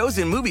free shows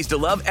and movies to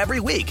love every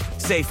week.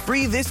 Say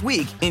free this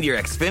week in your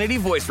Xfinity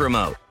voice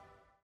remote.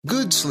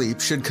 Good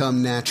sleep should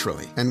come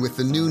naturally, and with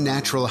the new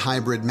Natural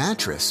Hybrid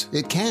mattress,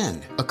 it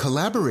can. A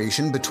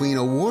collaboration between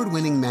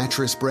award-winning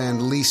mattress brand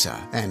Leesa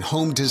and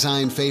home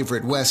design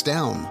favorite West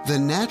Elm, the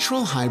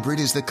Natural Hybrid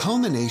is the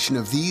culmination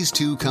of these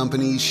two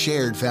companies'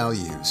 shared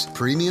values: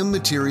 premium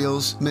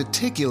materials,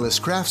 meticulous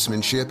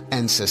craftsmanship,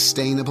 and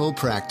sustainable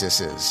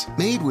practices.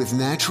 Made with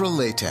natural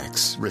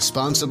latex,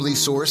 responsibly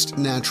sourced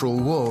natural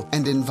wool,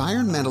 and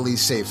environmentally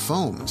safe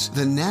foams,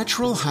 the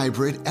Natural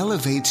Hybrid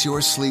elevates your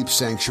sleep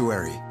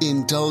sanctuary,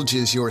 indulges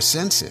your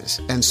senses,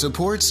 and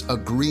supports a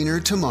greener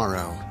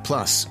tomorrow.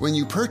 Plus, when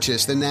you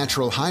purchase the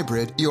Natural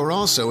Hybrid, you're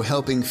also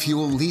helping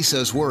fuel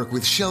Leesa's work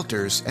with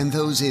shelters and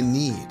those in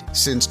need.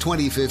 Since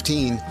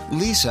 2015,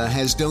 Leesa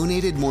has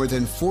donated more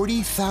than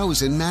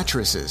 40,000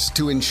 mattresses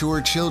to ensure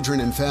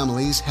children and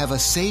families have a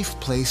safe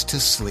place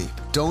to sleep.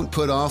 Don't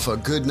put off a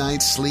good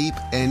night's sleep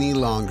any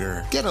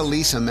longer. Get a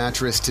Leesa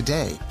mattress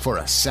today for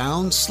a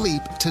sound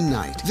sleep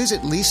tonight.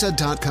 Visit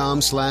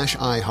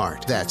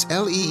leesa.com/iHeart. That's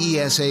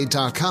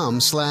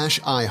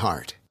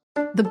LEESA.com/iHeart.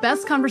 The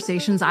best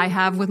conversations I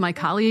have with my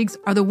colleagues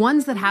are the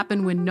ones that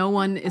happen when no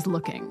one is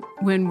looking,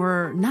 when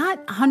we're not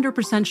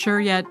 100% sure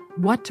yet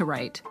what to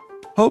write.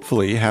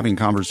 Hopefully, having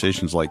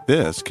conversations like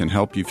this can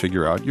help you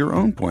figure out your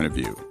own point of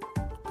view.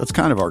 That's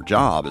kind of our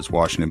job as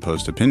Washington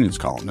Post opinions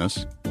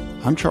columnists.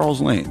 I'm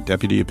Charles Lane,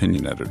 Deputy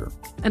Opinion Editor.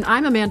 And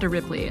I'm Amanda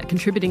Ripley, a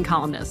contributing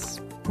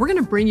columnist. We're going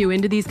to bring you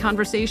into these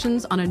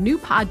conversations on a new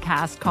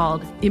podcast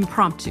called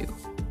Impromptu.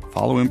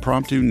 Follow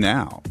Impromptu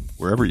now,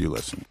 wherever you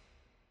listen.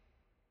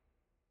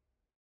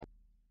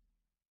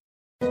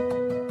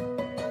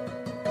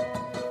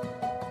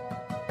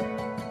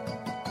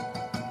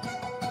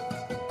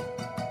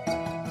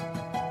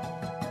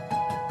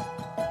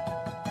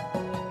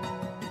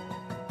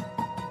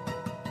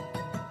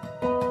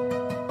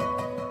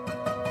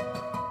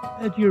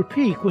 At your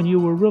peak, when you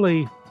were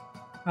really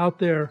out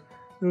there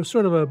was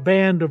sort of a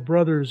band of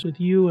brothers with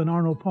you and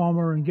Arnold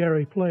Palmer and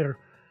Gary Player.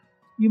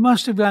 You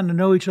must have gotten to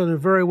know each other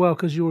very well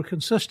because you were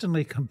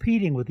consistently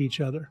competing with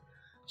each other.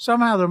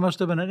 Somehow there must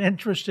have been an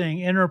interesting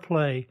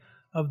interplay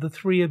of the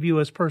three of you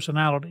as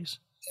personalities.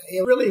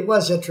 It really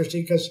was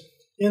interesting because,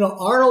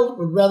 Arnold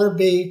would rather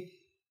be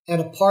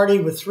at a party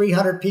with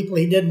 300 people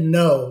he didn't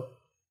know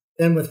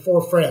than with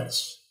 4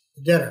 friends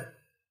at dinner.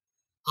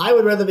 I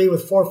would rather be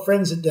with 4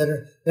 friends at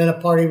dinner than a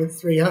party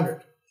with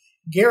 300.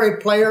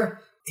 Gary Player,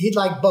 he'd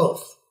like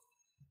both.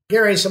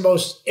 Gary's the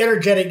most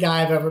energetic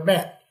guy I've ever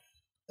met.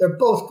 They're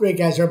both great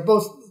guys. They're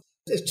both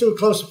as two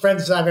close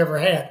friends as I've ever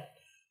had.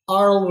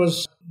 Arnold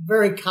was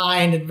very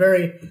kind and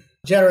very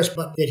generous,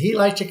 but did he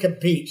like to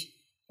compete?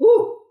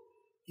 Woo!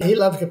 He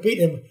loved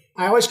competing.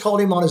 I always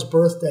called him on his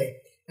birthday.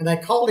 And I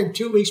called him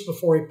 2 weeks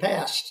before he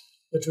passed,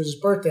 which was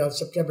his birthday on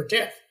September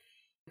 10th.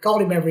 I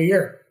called him every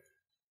year.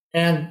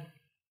 And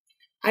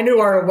I knew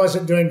Arnold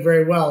wasn't doing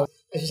very well.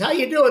 I said, how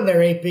you doing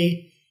there, AP?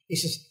 He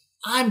says,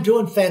 I'm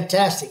doing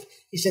fantastic.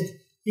 He said,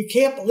 you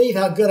can't believe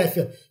how good I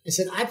feel. I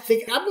said, I'm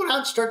going out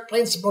and start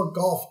playing some more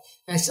golf.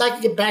 And I said, I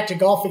can get back to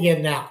golf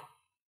again now.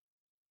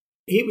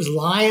 He was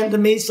lying to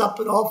me,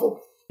 something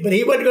awful. But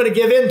he wasn't going to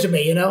give in to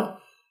me,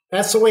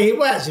 That's the way he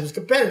was. He was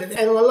competitive, and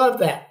I love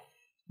that.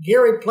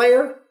 Gary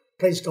Player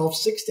plays golf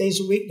 6 days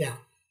a week now.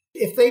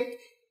 If they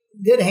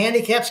did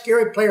handicaps,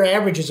 Gary Player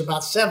averages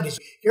about 70.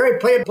 Gary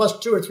Player plus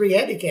 2 or 3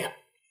 handicap.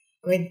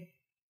 I mean,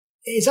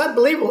 he's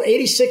unbelievable,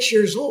 86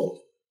 years old.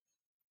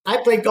 I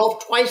played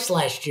golf twice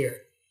last year.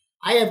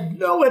 I have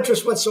no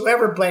interest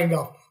whatsoever in playing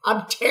golf.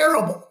 I'm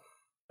terrible,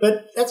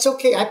 but that's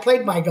okay. I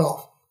played my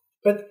golf.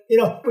 But,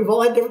 we've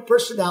all had different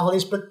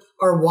personalities, but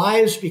our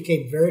wives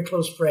became very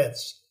close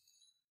friends.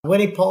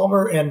 Winnie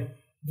Palmer and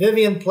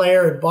Vivian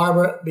Player and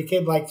Barbara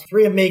became like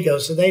 3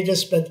 amigos, and they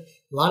just spent a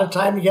lot of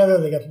time together.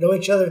 They got to know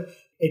each other.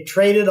 They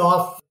traded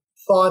off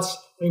thoughts.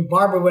 I mean,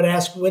 Barbara would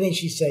ask Winnie,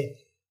 she'd say,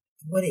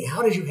 Winnie,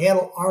 how did you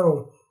handle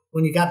Arnold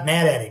when you got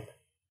mad at him?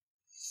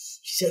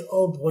 She said,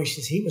 oh boy, she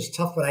says, he was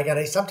tough when I got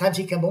it. Sometimes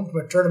he'd come home from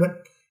a tournament,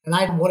 and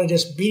I'd want to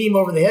just beat him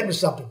over the head with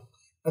something.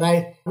 But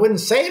I wouldn't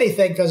say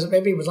anything because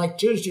maybe it was like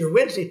Tuesday or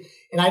Wednesday,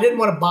 and I didn't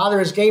want to bother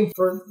his game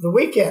for the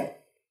weekend.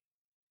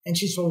 And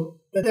she said,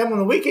 but then when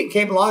the weekend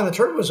came along and the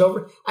tournament was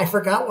over, I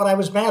forgot what I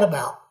was mad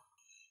about.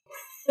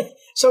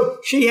 So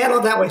she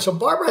handled it that way. So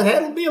Barbara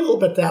handled me a little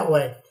bit that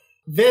way.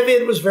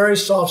 Vivian was very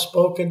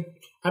soft-spoken.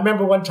 I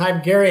remember one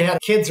time Gary had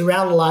kids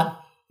around a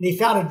lot, and he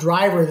found a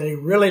driver that he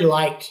really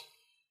liked.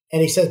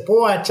 And he said,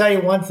 boy, I tell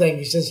you one thing.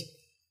 He says,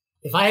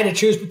 if I had to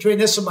choose between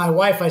this and my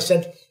wife, I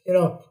said,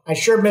 I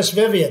sure miss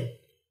Vivian.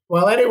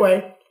 Well,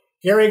 anyway,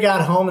 Gary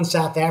got home in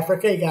South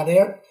Africa. He got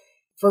there.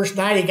 First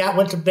night he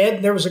went to bed,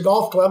 and there was a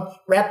golf club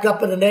wrapped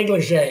up in a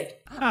negligee.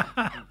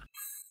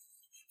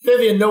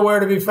 Vivian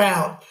nowhere to be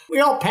found. We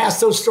all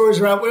passed those stories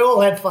around. We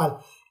all had fun.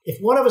 If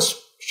one of us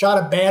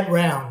shot a bad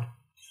round,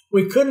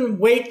 we couldn't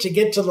wait to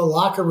get to the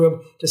locker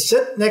room to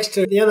sit next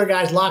to the other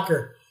guy's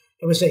locker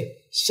and we'd say,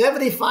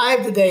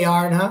 75 today,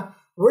 Arn, huh?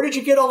 Where did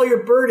you get all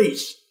your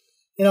birdies?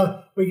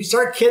 We could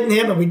start kidding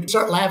him and we'd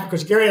start laughing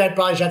because Gary and I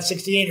probably shot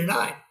 68 or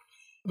 9.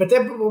 But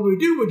then what we'd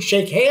do, we'd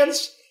shake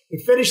hands.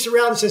 We'd finish the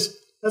round and says,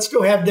 let's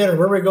go have dinner.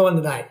 Where are we going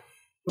tonight?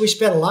 We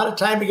spent a lot of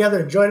time together,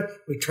 enjoyed it.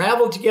 We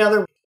traveled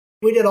together.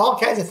 We did all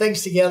kinds of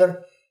things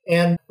together.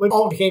 And we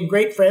all became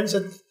great friends.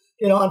 And,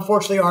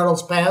 unfortunately,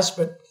 Arnold's passed.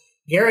 But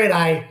Gary and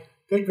I,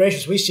 good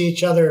gracious, we see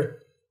each other.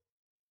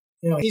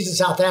 He's in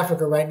South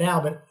Africa right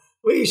now, but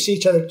we see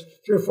each other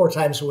 3 or 4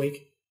 times a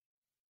week.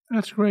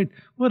 That's great.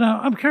 Well,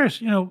 now, I'm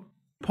curious,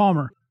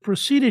 Palmer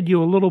preceded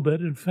you a little bit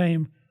in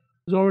fame,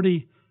 was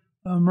already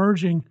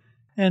emerging.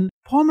 And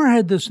Palmer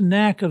had this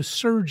knack of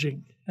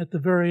surging at the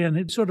very end.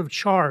 He'd sort of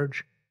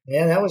charge.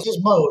 Yeah, that was his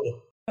mode.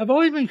 I've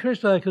always been curious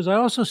about that because I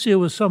also see it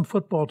with some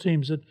football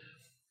teams that,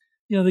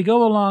 they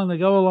go along,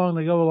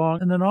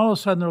 and then all of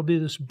a sudden there'll be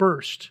this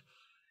burst.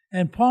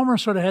 And Palmer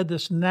sort of had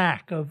this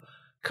knack of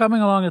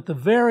coming along at the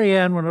very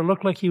end when it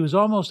looked like he was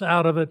almost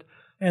out of it,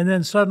 and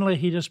then suddenly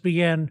he just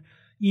began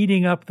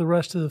eating up the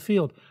rest of the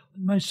field.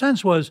 My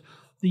sense was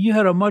that you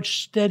had a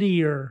much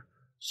steadier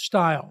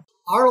style.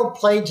 Arnold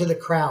played to the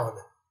crowd,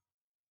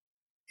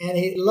 and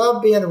he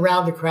loved being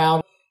around the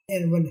crowd.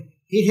 And when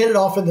he'd hit it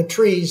off in the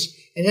trees,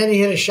 and then he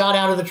hit a shot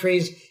out of the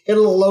trees, hit a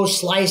little low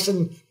slice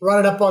and run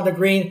it up on the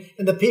green,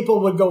 and the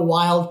people would go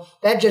wild.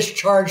 That just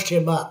charged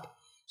him up.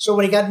 So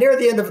when he got near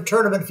the end of a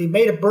tournament, if he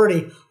made a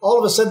birdie, all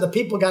of a sudden the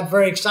people got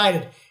very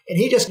excited, and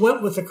he just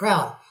went with the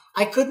crowd.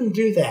 I couldn't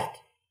do that.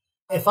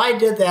 If I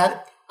did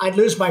that, I'd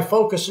lose my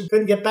focus and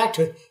couldn't get back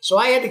to it. So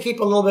I had to keep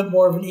a little bit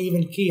more of an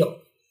even keel.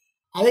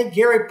 I think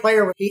Gary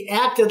Player, he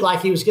acted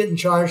like he was getting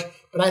charged,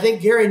 but I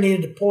think Gary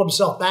needed to pull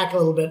himself back a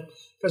little bit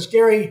because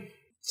Gary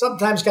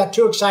sometimes got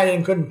too excited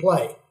and couldn't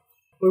play.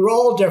 We were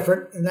all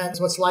different, and that's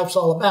what life's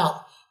all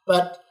about.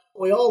 But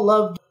we all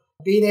loved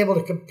being able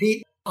to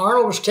compete.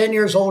 Arnold was 10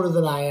 years older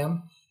than I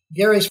am.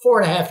 Gary's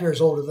 4.5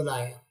 years older than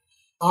I am.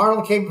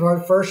 Arnold came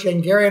first,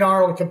 and Gary and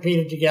Arnold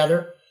competed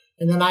together,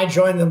 and then I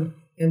joined them,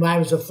 and I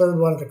was the third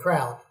one of the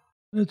crowd.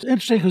 It's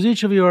interesting because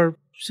each of you are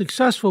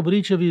successful, but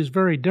each of you is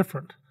very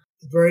different.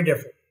 Very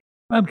different.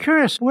 I'm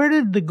curious, where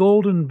did the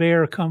Golden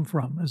Bear come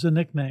from as a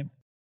nickname?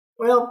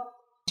 Well,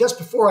 just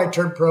before I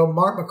turned pro,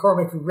 Mark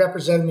McCormick, who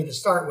represented me to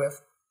start with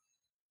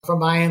from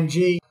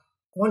IMG,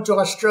 went to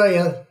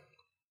Australia,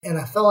 and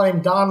a fellow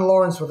named Don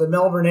Lawrence with the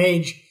Melbourne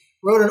Age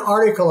wrote an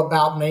article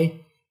about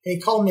me, and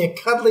he called me a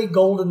cuddly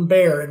golden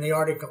bear in the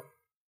article.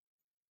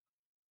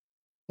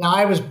 Now,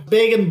 I was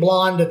big and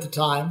blonde at the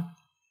time,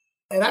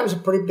 and I was a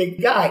pretty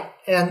big guy,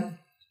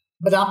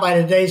 but not by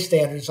today's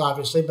standards,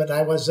 obviously, but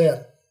I was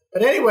then.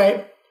 But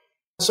anyway,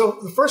 so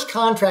the first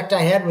contract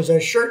I had was a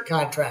shirt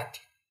contract,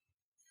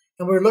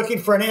 and we were looking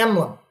for an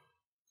emblem.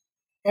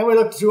 And we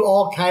looked through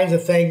all kinds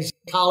of things,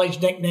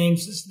 college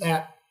nicknames, this and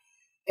that.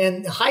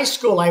 And the high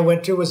school I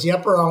went to was the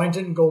Upper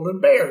Arlington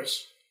Golden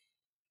Bears.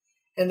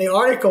 And the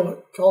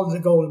article called it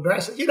the Golden Bear. I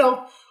said,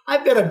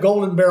 I've been a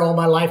Golden Bear all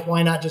my life.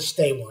 Why not just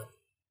stay one?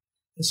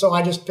 And so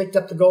I just picked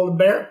up the Golden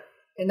Bear,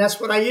 and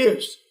that's what I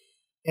used.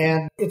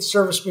 And it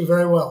serviced me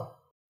very well.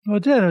 Well,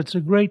 it did. It's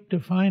a great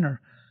definer.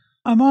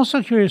 I'm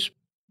also curious,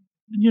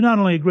 you're not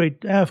only a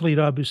great athlete,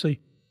 obviously,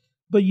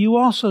 but you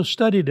also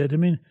studied it. I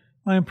mean,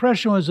 my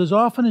impression was as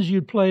often as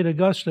you'd played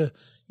Augusta,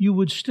 you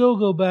would still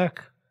go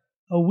back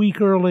a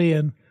week early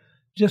and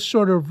just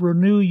sort of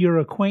renew your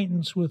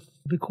acquaintance with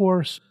the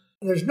course.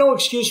 There's no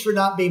excuse for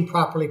not being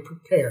properly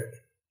prepared.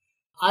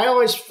 I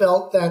always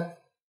felt that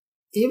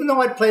even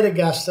though I played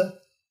Augusta,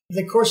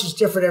 the course is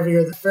different every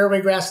year. The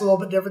fairway grass is a little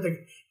bit different.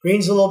 The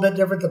green's a little bit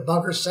different. The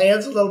bunker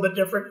sand's a little bit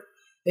different.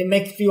 They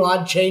make a few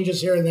odd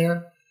changes here and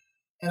there.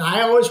 And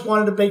I always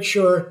wanted to make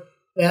sure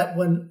that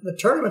when the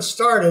tournament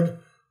started,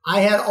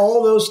 I had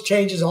all those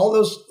changes, all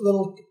those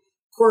little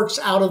quirks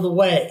out of the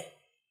way.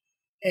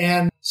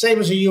 And same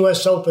as the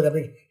U.S. Open. I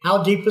mean,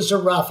 how deep is the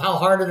rough? How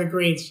hard are the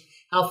greens?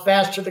 How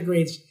fast are the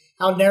greens?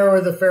 How narrow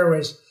are the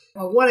fairways?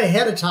 I went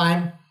ahead of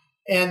time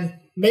and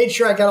made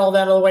sure I got all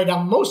that out of the way.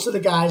 Now, most of the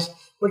guys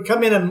would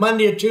come in on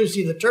Monday or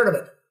Tuesday of the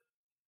tournament.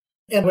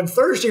 And when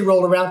Thursday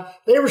rolled around,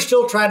 they were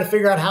still trying to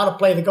figure out how to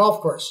play the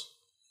golf course.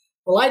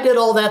 Well, I did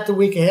all that the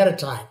week ahead of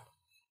time.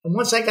 And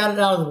once I got it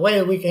out of the way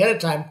a week ahead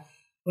of time,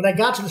 when I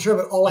got to the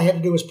tournament, all I had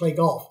to do was play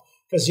golf.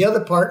 Because the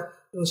other part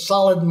was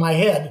solid in my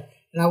head,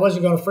 and I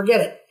wasn't going to forget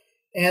it.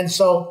 And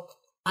so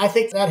I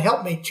think that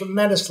helped me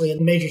tremendously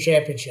in major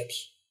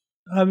championships.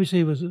 Obviously,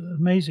 it was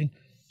amazing.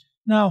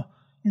 Now,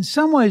 in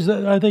some ways,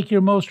 I think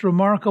your most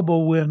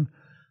remarkable win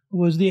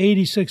was the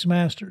 86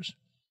 Masters.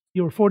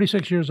 You were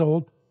 46 years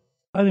old.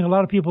 I think a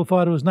lot of people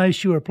thought it was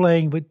nice you were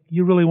playing, but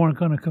you really weren't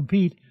going to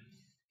compete.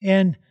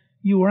 And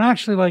you were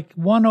actually like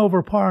 1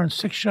 over par and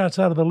 6 shots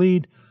out of the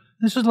lead.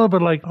 This is a little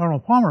bit like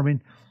Arnold Palmer. I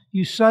mean,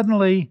 you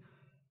suddenly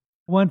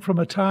went from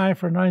a tie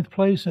for 9th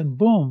place and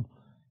boom,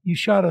 you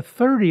shot a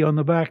 30 on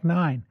the back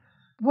 9.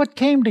 What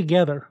came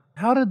together?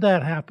 How did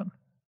that happen?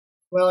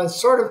 Well, it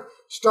sort of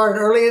started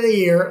early in the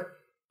year.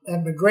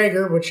 And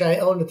McGregor, which I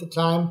owned at the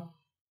time,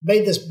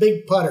 made this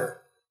big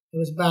putter. It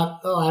was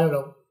about,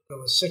 it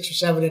was 6 or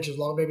 7 inches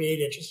long, maybe 8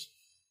 inches.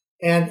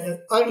 And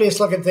the ugliest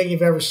looking thing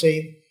you've ever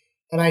seen.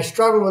 And I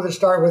struggled with it to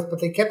start with, but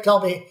they kept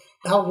telling me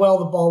how well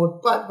the ball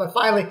would putt. But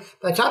finally,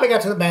 by the time I got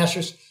to the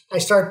Masters, I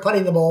started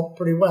putting the ball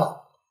pretty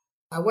well.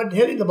 I wasn't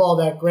hitting the ball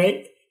that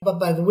great, but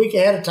by the week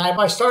ahead of time,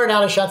 I started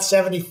out, I shot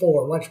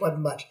 74, which wasn't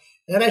much.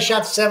 Then I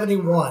shot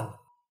 71.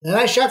 Then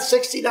I shot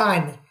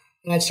 69,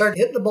 and I started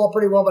hitting the ball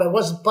pretty well, but I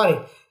wasn't putting.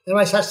 Then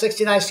when I shot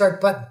 69, I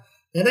started putting.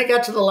 Then I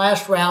got to the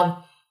last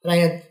round, and I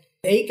had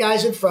 8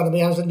 guys in front of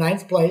me. I was in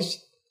 9th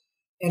place,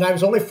 and I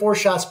was only 4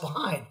 shots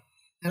behind.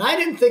 And I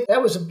didn't think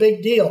that was a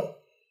big deal.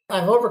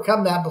 I've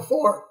overcome that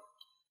before.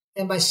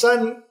 And my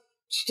son,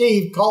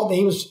 Steve, called me.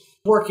 He was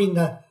working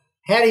the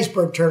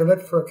Hattiesburg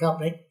tournament for a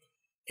company.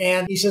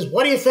 And he says,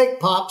 "What do you think,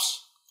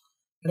 Pops?"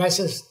 And I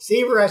says,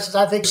 "Steve," I says,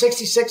 "I think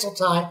 66 will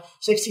tie,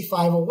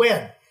 65 will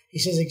win." He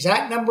says,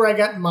 "Exact number I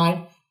got in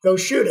mind, go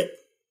shoot it."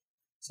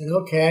 I said,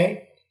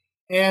 "Okay."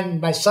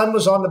 And my son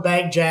was on the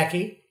bag,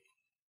 Jackie.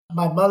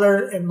 My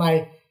mother and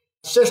my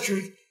sister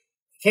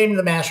came to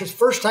the Masters.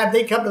 First time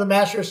they come to the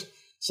Masters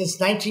since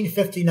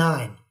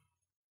 1959.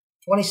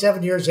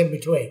 27 years in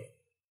between.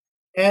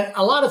 And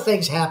a lot of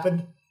things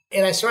happened.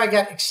 And I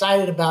got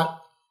excited about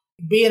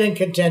being in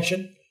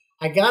contention.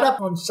 I got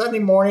up on Sunday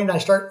morning. I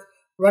start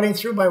running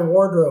through my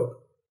wardrobe.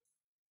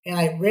 And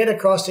I ran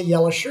across a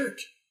yellow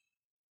shirt.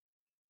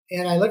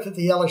 And I looked at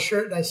the yellow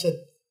shirt and I said,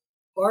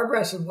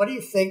 "Barbara," I said, "what do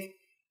you think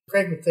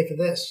Craig would think of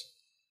this?"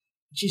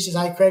 And she says,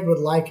 Craig would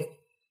like it.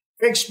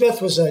 Craig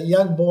Smith was a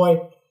young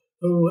boy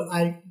who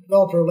I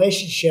developed a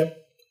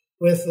relationship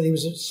with. He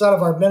was a son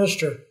of our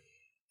minister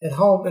at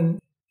home, and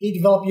he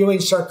developed Ewing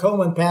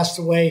sarcoma and passed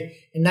away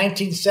in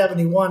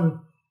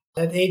 1971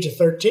 at the age of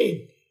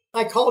 13.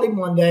 I called him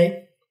one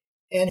day,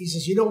 and he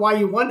says, "You know why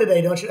you won today,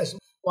 don't you?" I said,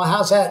 "Well,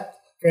 how's that,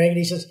 Craig?" And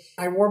he says,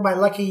 "I wore my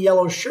lucky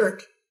yellow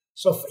shirt.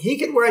 So if he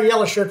could wear a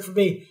yellow shirt for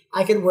me,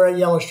 I could wear a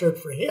yellow shirt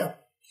for him."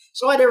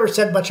 So I never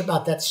said much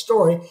about that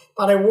story,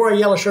 but I wore a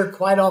yellow shirt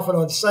quite often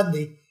on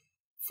Sunday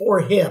for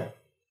him.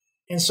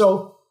 And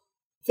so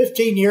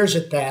 15 years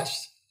had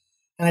passed,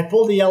 and I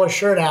pulled the yellow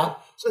shirt out.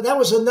 So that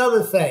was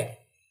another thing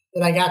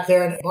that I got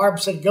there, and Barb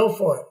said, "Go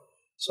for it."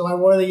 So I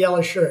wore the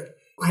yellow shirt.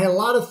 I had a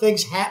lot of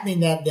things happening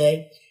that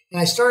day, and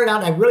I started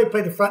out, and I really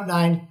played the front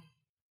 9,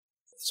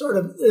 sort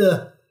of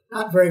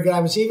not very good.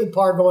 I was even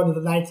par going to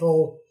the 9th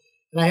hole,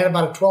 and I had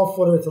about a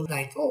 12-footer at the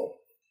 9th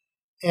hole.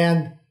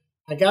 And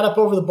I got up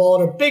over the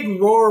ball, and a big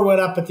roar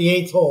went up at the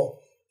 8th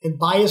hole, and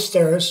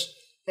Ballesteros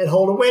had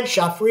holed a wedge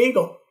shot for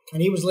eagle,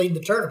 and he was leading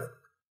the tournament.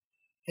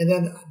 And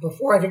then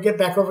before I could get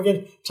back over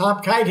again,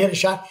 Tom Kite hit a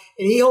shot,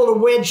 and he held a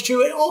wedge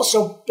too, and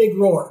also big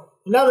roar,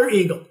 another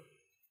eagle.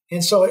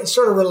 And so it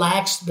sort of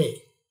relaxed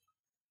me.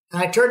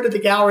 And I turned to the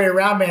gallery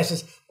around me and I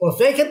says, "Well, if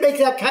they can make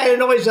that kind of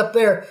noise up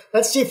there,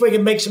 let's see if we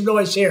can make some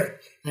noise here."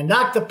 I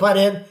knocked the putt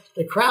in.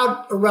 The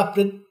crowd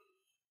erupted.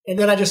 And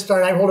then I just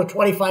started, I hold a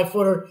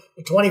 25-footer,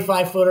 a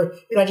 25-footer.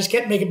 I just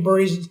kept making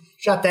birdies and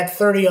shot that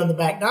 30 on the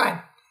back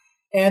nine.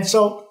 And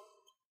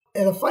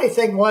the funny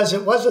thing was,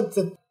 it wasn't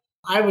that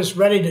I was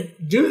ready to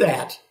do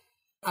that.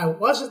 I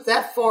wasn't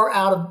that far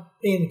out of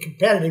being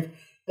competitive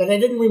that I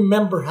didn't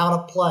remember how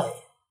to play.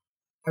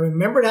 I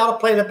remembered how to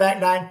play the back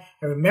nine.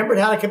 I remembered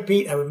how to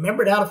compete. I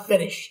remembered how to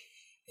finish.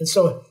 And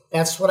so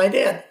that's what I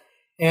did.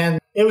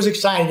 And it was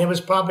exciting. It was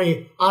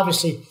probably,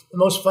 obviously, the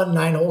most fun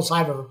 9 holes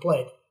I've ever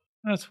played.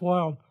 That's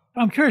wild.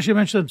 I'm curious, you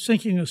mentioned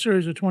sinking a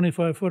series of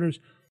 25-footers.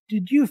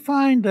 Did you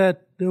find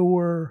that there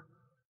were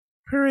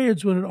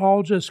periods when it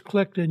all just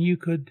clicked and you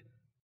could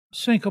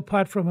sink a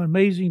putt from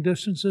amazing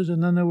distances,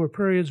 and then there were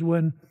periods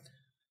when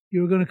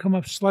you were going to come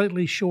up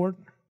slightly short?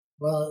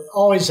 Well,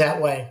 always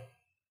that way.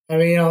 I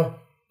mean,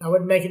 I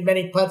wasn't making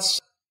many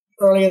putts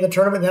early in the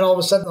tournament, then all of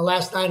a sudden the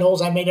last 9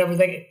 holes I made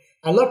everything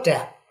I looked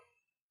at.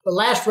 The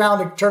last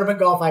round of tournament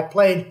golf I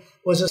played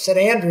was at St.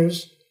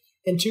 Andrews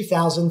in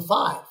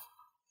 2005.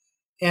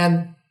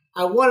 And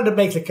I wanted to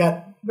make the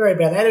cut very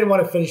bad. I didn't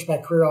want to finish my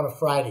career on a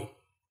Friday.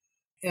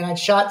 And I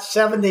shot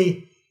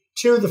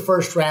 72 the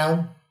first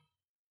round,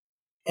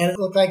 and it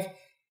looked like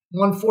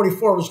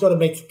 144 was going to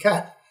make the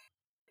cut.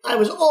 I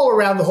was all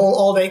around the hole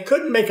all day,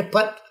 couldn't make a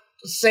putt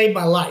to save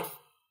my life.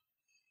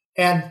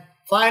 And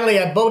finally,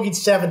 I bogeyed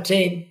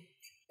 17.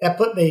 That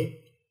put me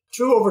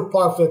 2 over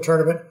par for the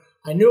tournament.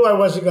 I knew I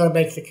wasn't going to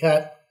make the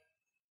cut.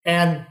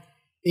 And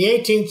the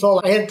 18th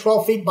hole, I hit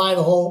 12 feet by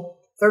the hole,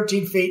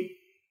 13 feet.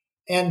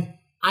 And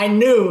I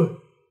knew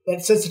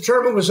that since the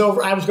tournament was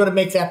over, I was going to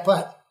make that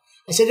putt.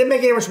 I said, it didn't make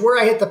any difference where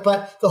I hit the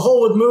putt. The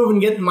hole would move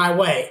and get in my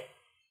way.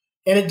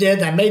 And it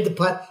did. I made the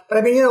putt. But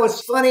I mean,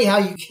 it's funny how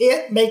you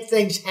can't make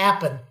things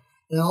happen. And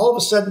then all of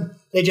a sudden,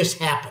 they just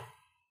happen.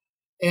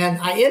 And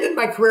I ended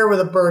my career with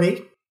a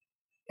birdie.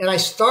 And I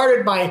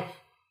started my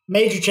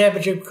major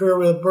championship career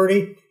with a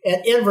birdie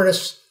at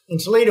Inverness in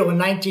Toledo in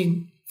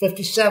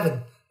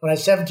 1957 when I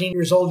was 17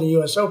 years old in the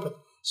U.S. Open.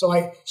 So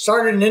I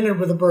started and ended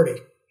with a birdie.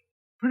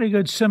 Pretty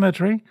good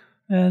symmetry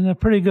and a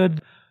pretty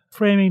good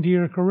framing to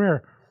your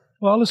career.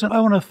 Well, listen,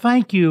 I want to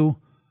thank you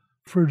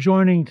for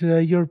joining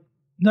today. You're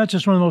not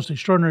just one of the most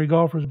extraordinary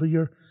golfers, but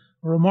you're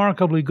a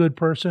remarkably good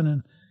person,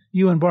 and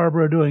you and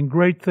Barbara are doing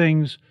great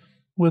things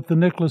with the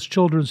Nicklaus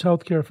Children's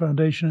Healthcare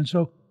Foundation. And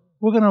so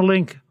we're going to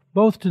link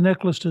both to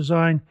Nicklaus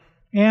Design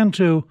and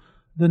to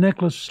the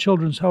Nicklaus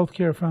Children's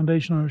Healthcare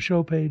Foundation on our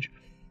show page.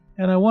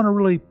 And I want to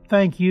really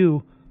thank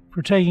you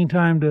for taking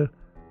time to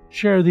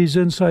share these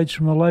insights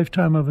from a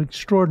lifetime of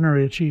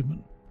extraordinary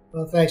achievement.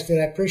 Well, thanks, Dad.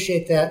 I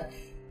appreciate that.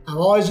 I've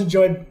always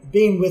enjoyed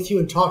being with you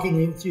and talking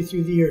with you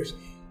through the years.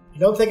 I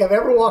don't think I've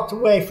ever walked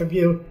away from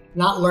you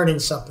not learning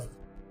something.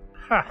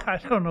 I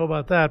don't know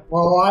about that.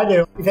 Oh, I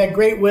do. You've had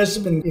great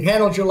wisdom, and you've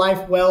handled your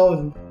life well,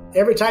 and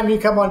every time you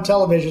come on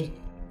television,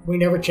 we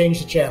never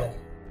change the channel.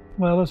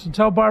 Well, listen,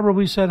 tell Barbara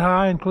we said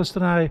hi, and Callista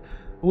and I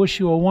wish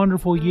you a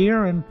wonderful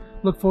year and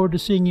look forward to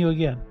seeing you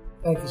again.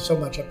 Thank you so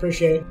much. I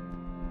appreciate it.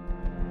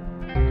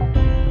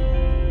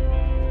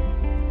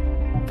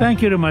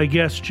 Thank you to my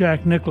guest,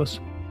 Jack Nicklaus.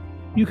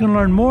 You can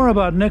learn more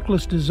about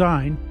Nicklaus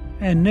Design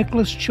and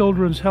Nicklaus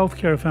Children's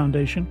Healthcare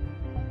Foundation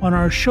on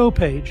our show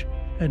page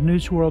at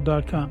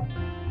newsworld.com.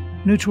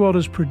 Newt's World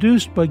is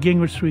produced by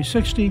Gingrich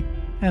 360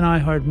 and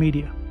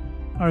iHeartMedia.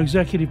 Our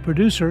executive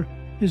producer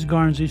is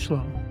Garnsey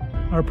Sloan.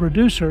 Our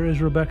producer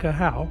is Rebecca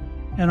Howe,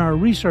 and our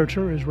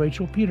researcher is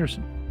Rachel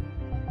Peterson.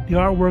 The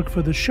artwork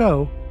for the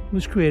show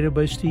was created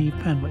by Steve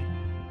Penley.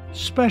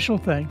 Special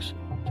thanks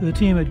to the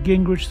team at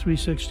Gingrich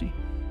 360.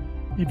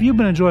 If you've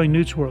been enjoying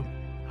Newt's World,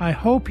 I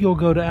hope you'll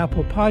go to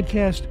Apple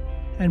Podcast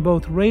and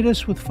both rate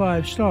us with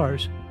 5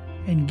 stars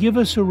and give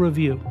us a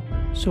review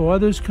so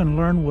others can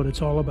learn what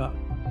it's all about.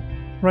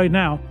 Right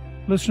now,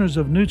 listeners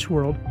of Newt's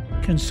World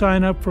can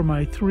sign up for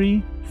my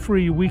 3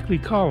 free weekly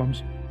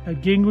columns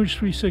at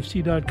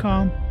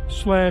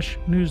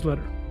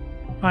gingrich360.com/newsletter.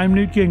 I'm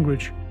Newt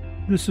Gingrich.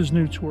 This is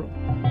Newt's World.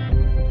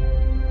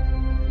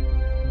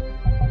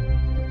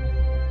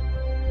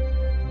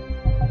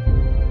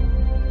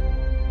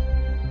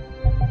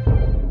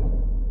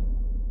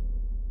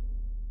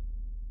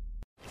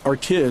 Our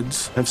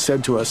kids have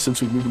said to us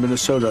since we moved to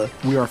Minnesota,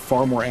 we are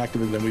far more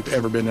active than we've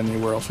ever been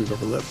anywhere else we've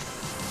ever lived.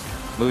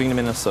 Moving to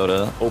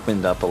Minnesota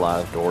opened up a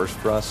lot of doors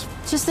for us.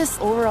 Just this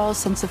overall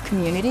sense of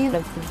community, of the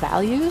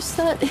values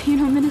that,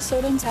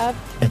 Minnesotans have.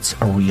 It's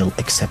a real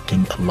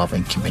accepting,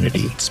 loving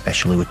community,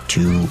 especially with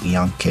 2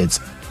 young kids.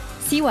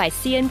 See why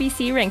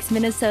CNBC ranks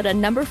Minnesota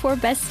number 4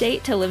 best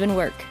state to live and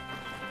work.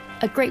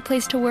 A great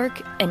place to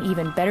work, an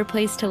even better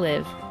place to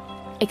live.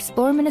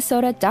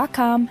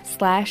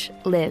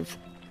 ExploreMinnesota.com/live.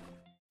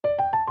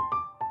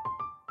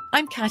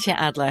 I'm Katya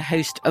Adler,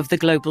 host of The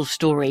Global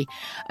Story.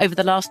 Over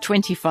the last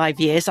 25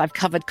 years, I've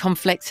covered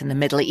conflicts in the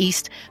Middle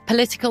East,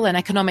 political and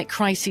economic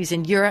crises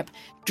in Europe,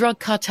 drug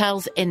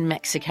cartels in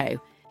Mexico.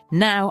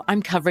 Now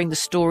I'm covering the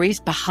stories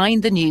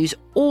behind the news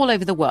all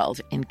over the world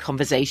in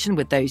conversation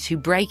with those who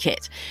break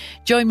it.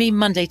 Join me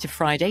Monday to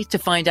Friday to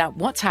find out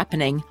what's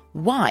happening,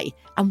 why,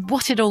 and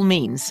what it all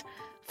means.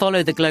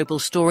 Follow The Global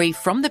Story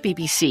from the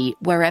BBC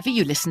wherever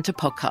you listen to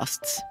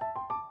podcasts.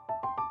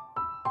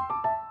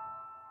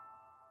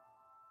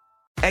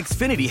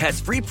 Xfinity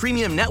has free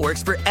premium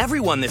networks for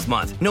everyone this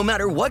month, no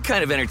matter what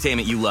kind of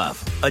entertainment you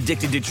love.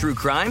 Addicted to true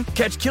crime?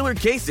 Catch killer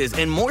cases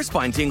and more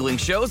spine-tingling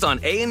shows on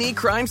A&E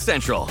Crime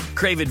Central.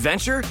 Crave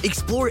adventure?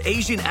 Explore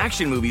Asian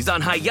action movies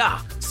on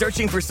Hi-YAH.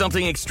 Searching for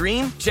something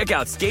extreme? Check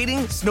out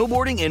skating,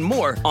 snowboarding, and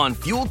more on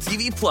Fuel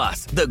TV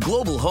Plus, the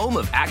global home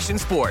of action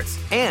sports.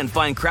 And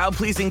find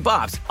crowd-pleasing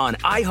bops on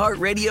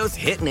iHeartRadio's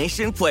Hit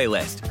Nation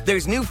playlist.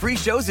 There's new free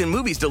shows and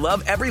movies to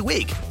love every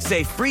week.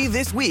 Say free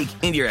this week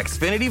in your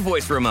Xfinity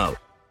voice remote.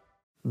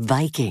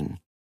 Viking,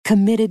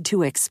 committed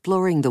to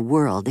exploring the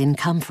world in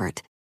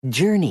comfort.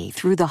 Journey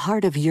through the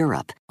heart of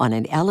Europe on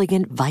an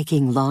elegant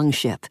Viking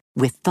longship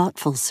with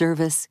thoughtful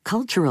service,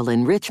 cultural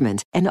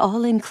enrichment, and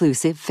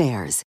all-inclusive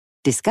fares.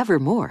 Discover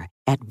more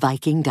at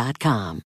Viking.com.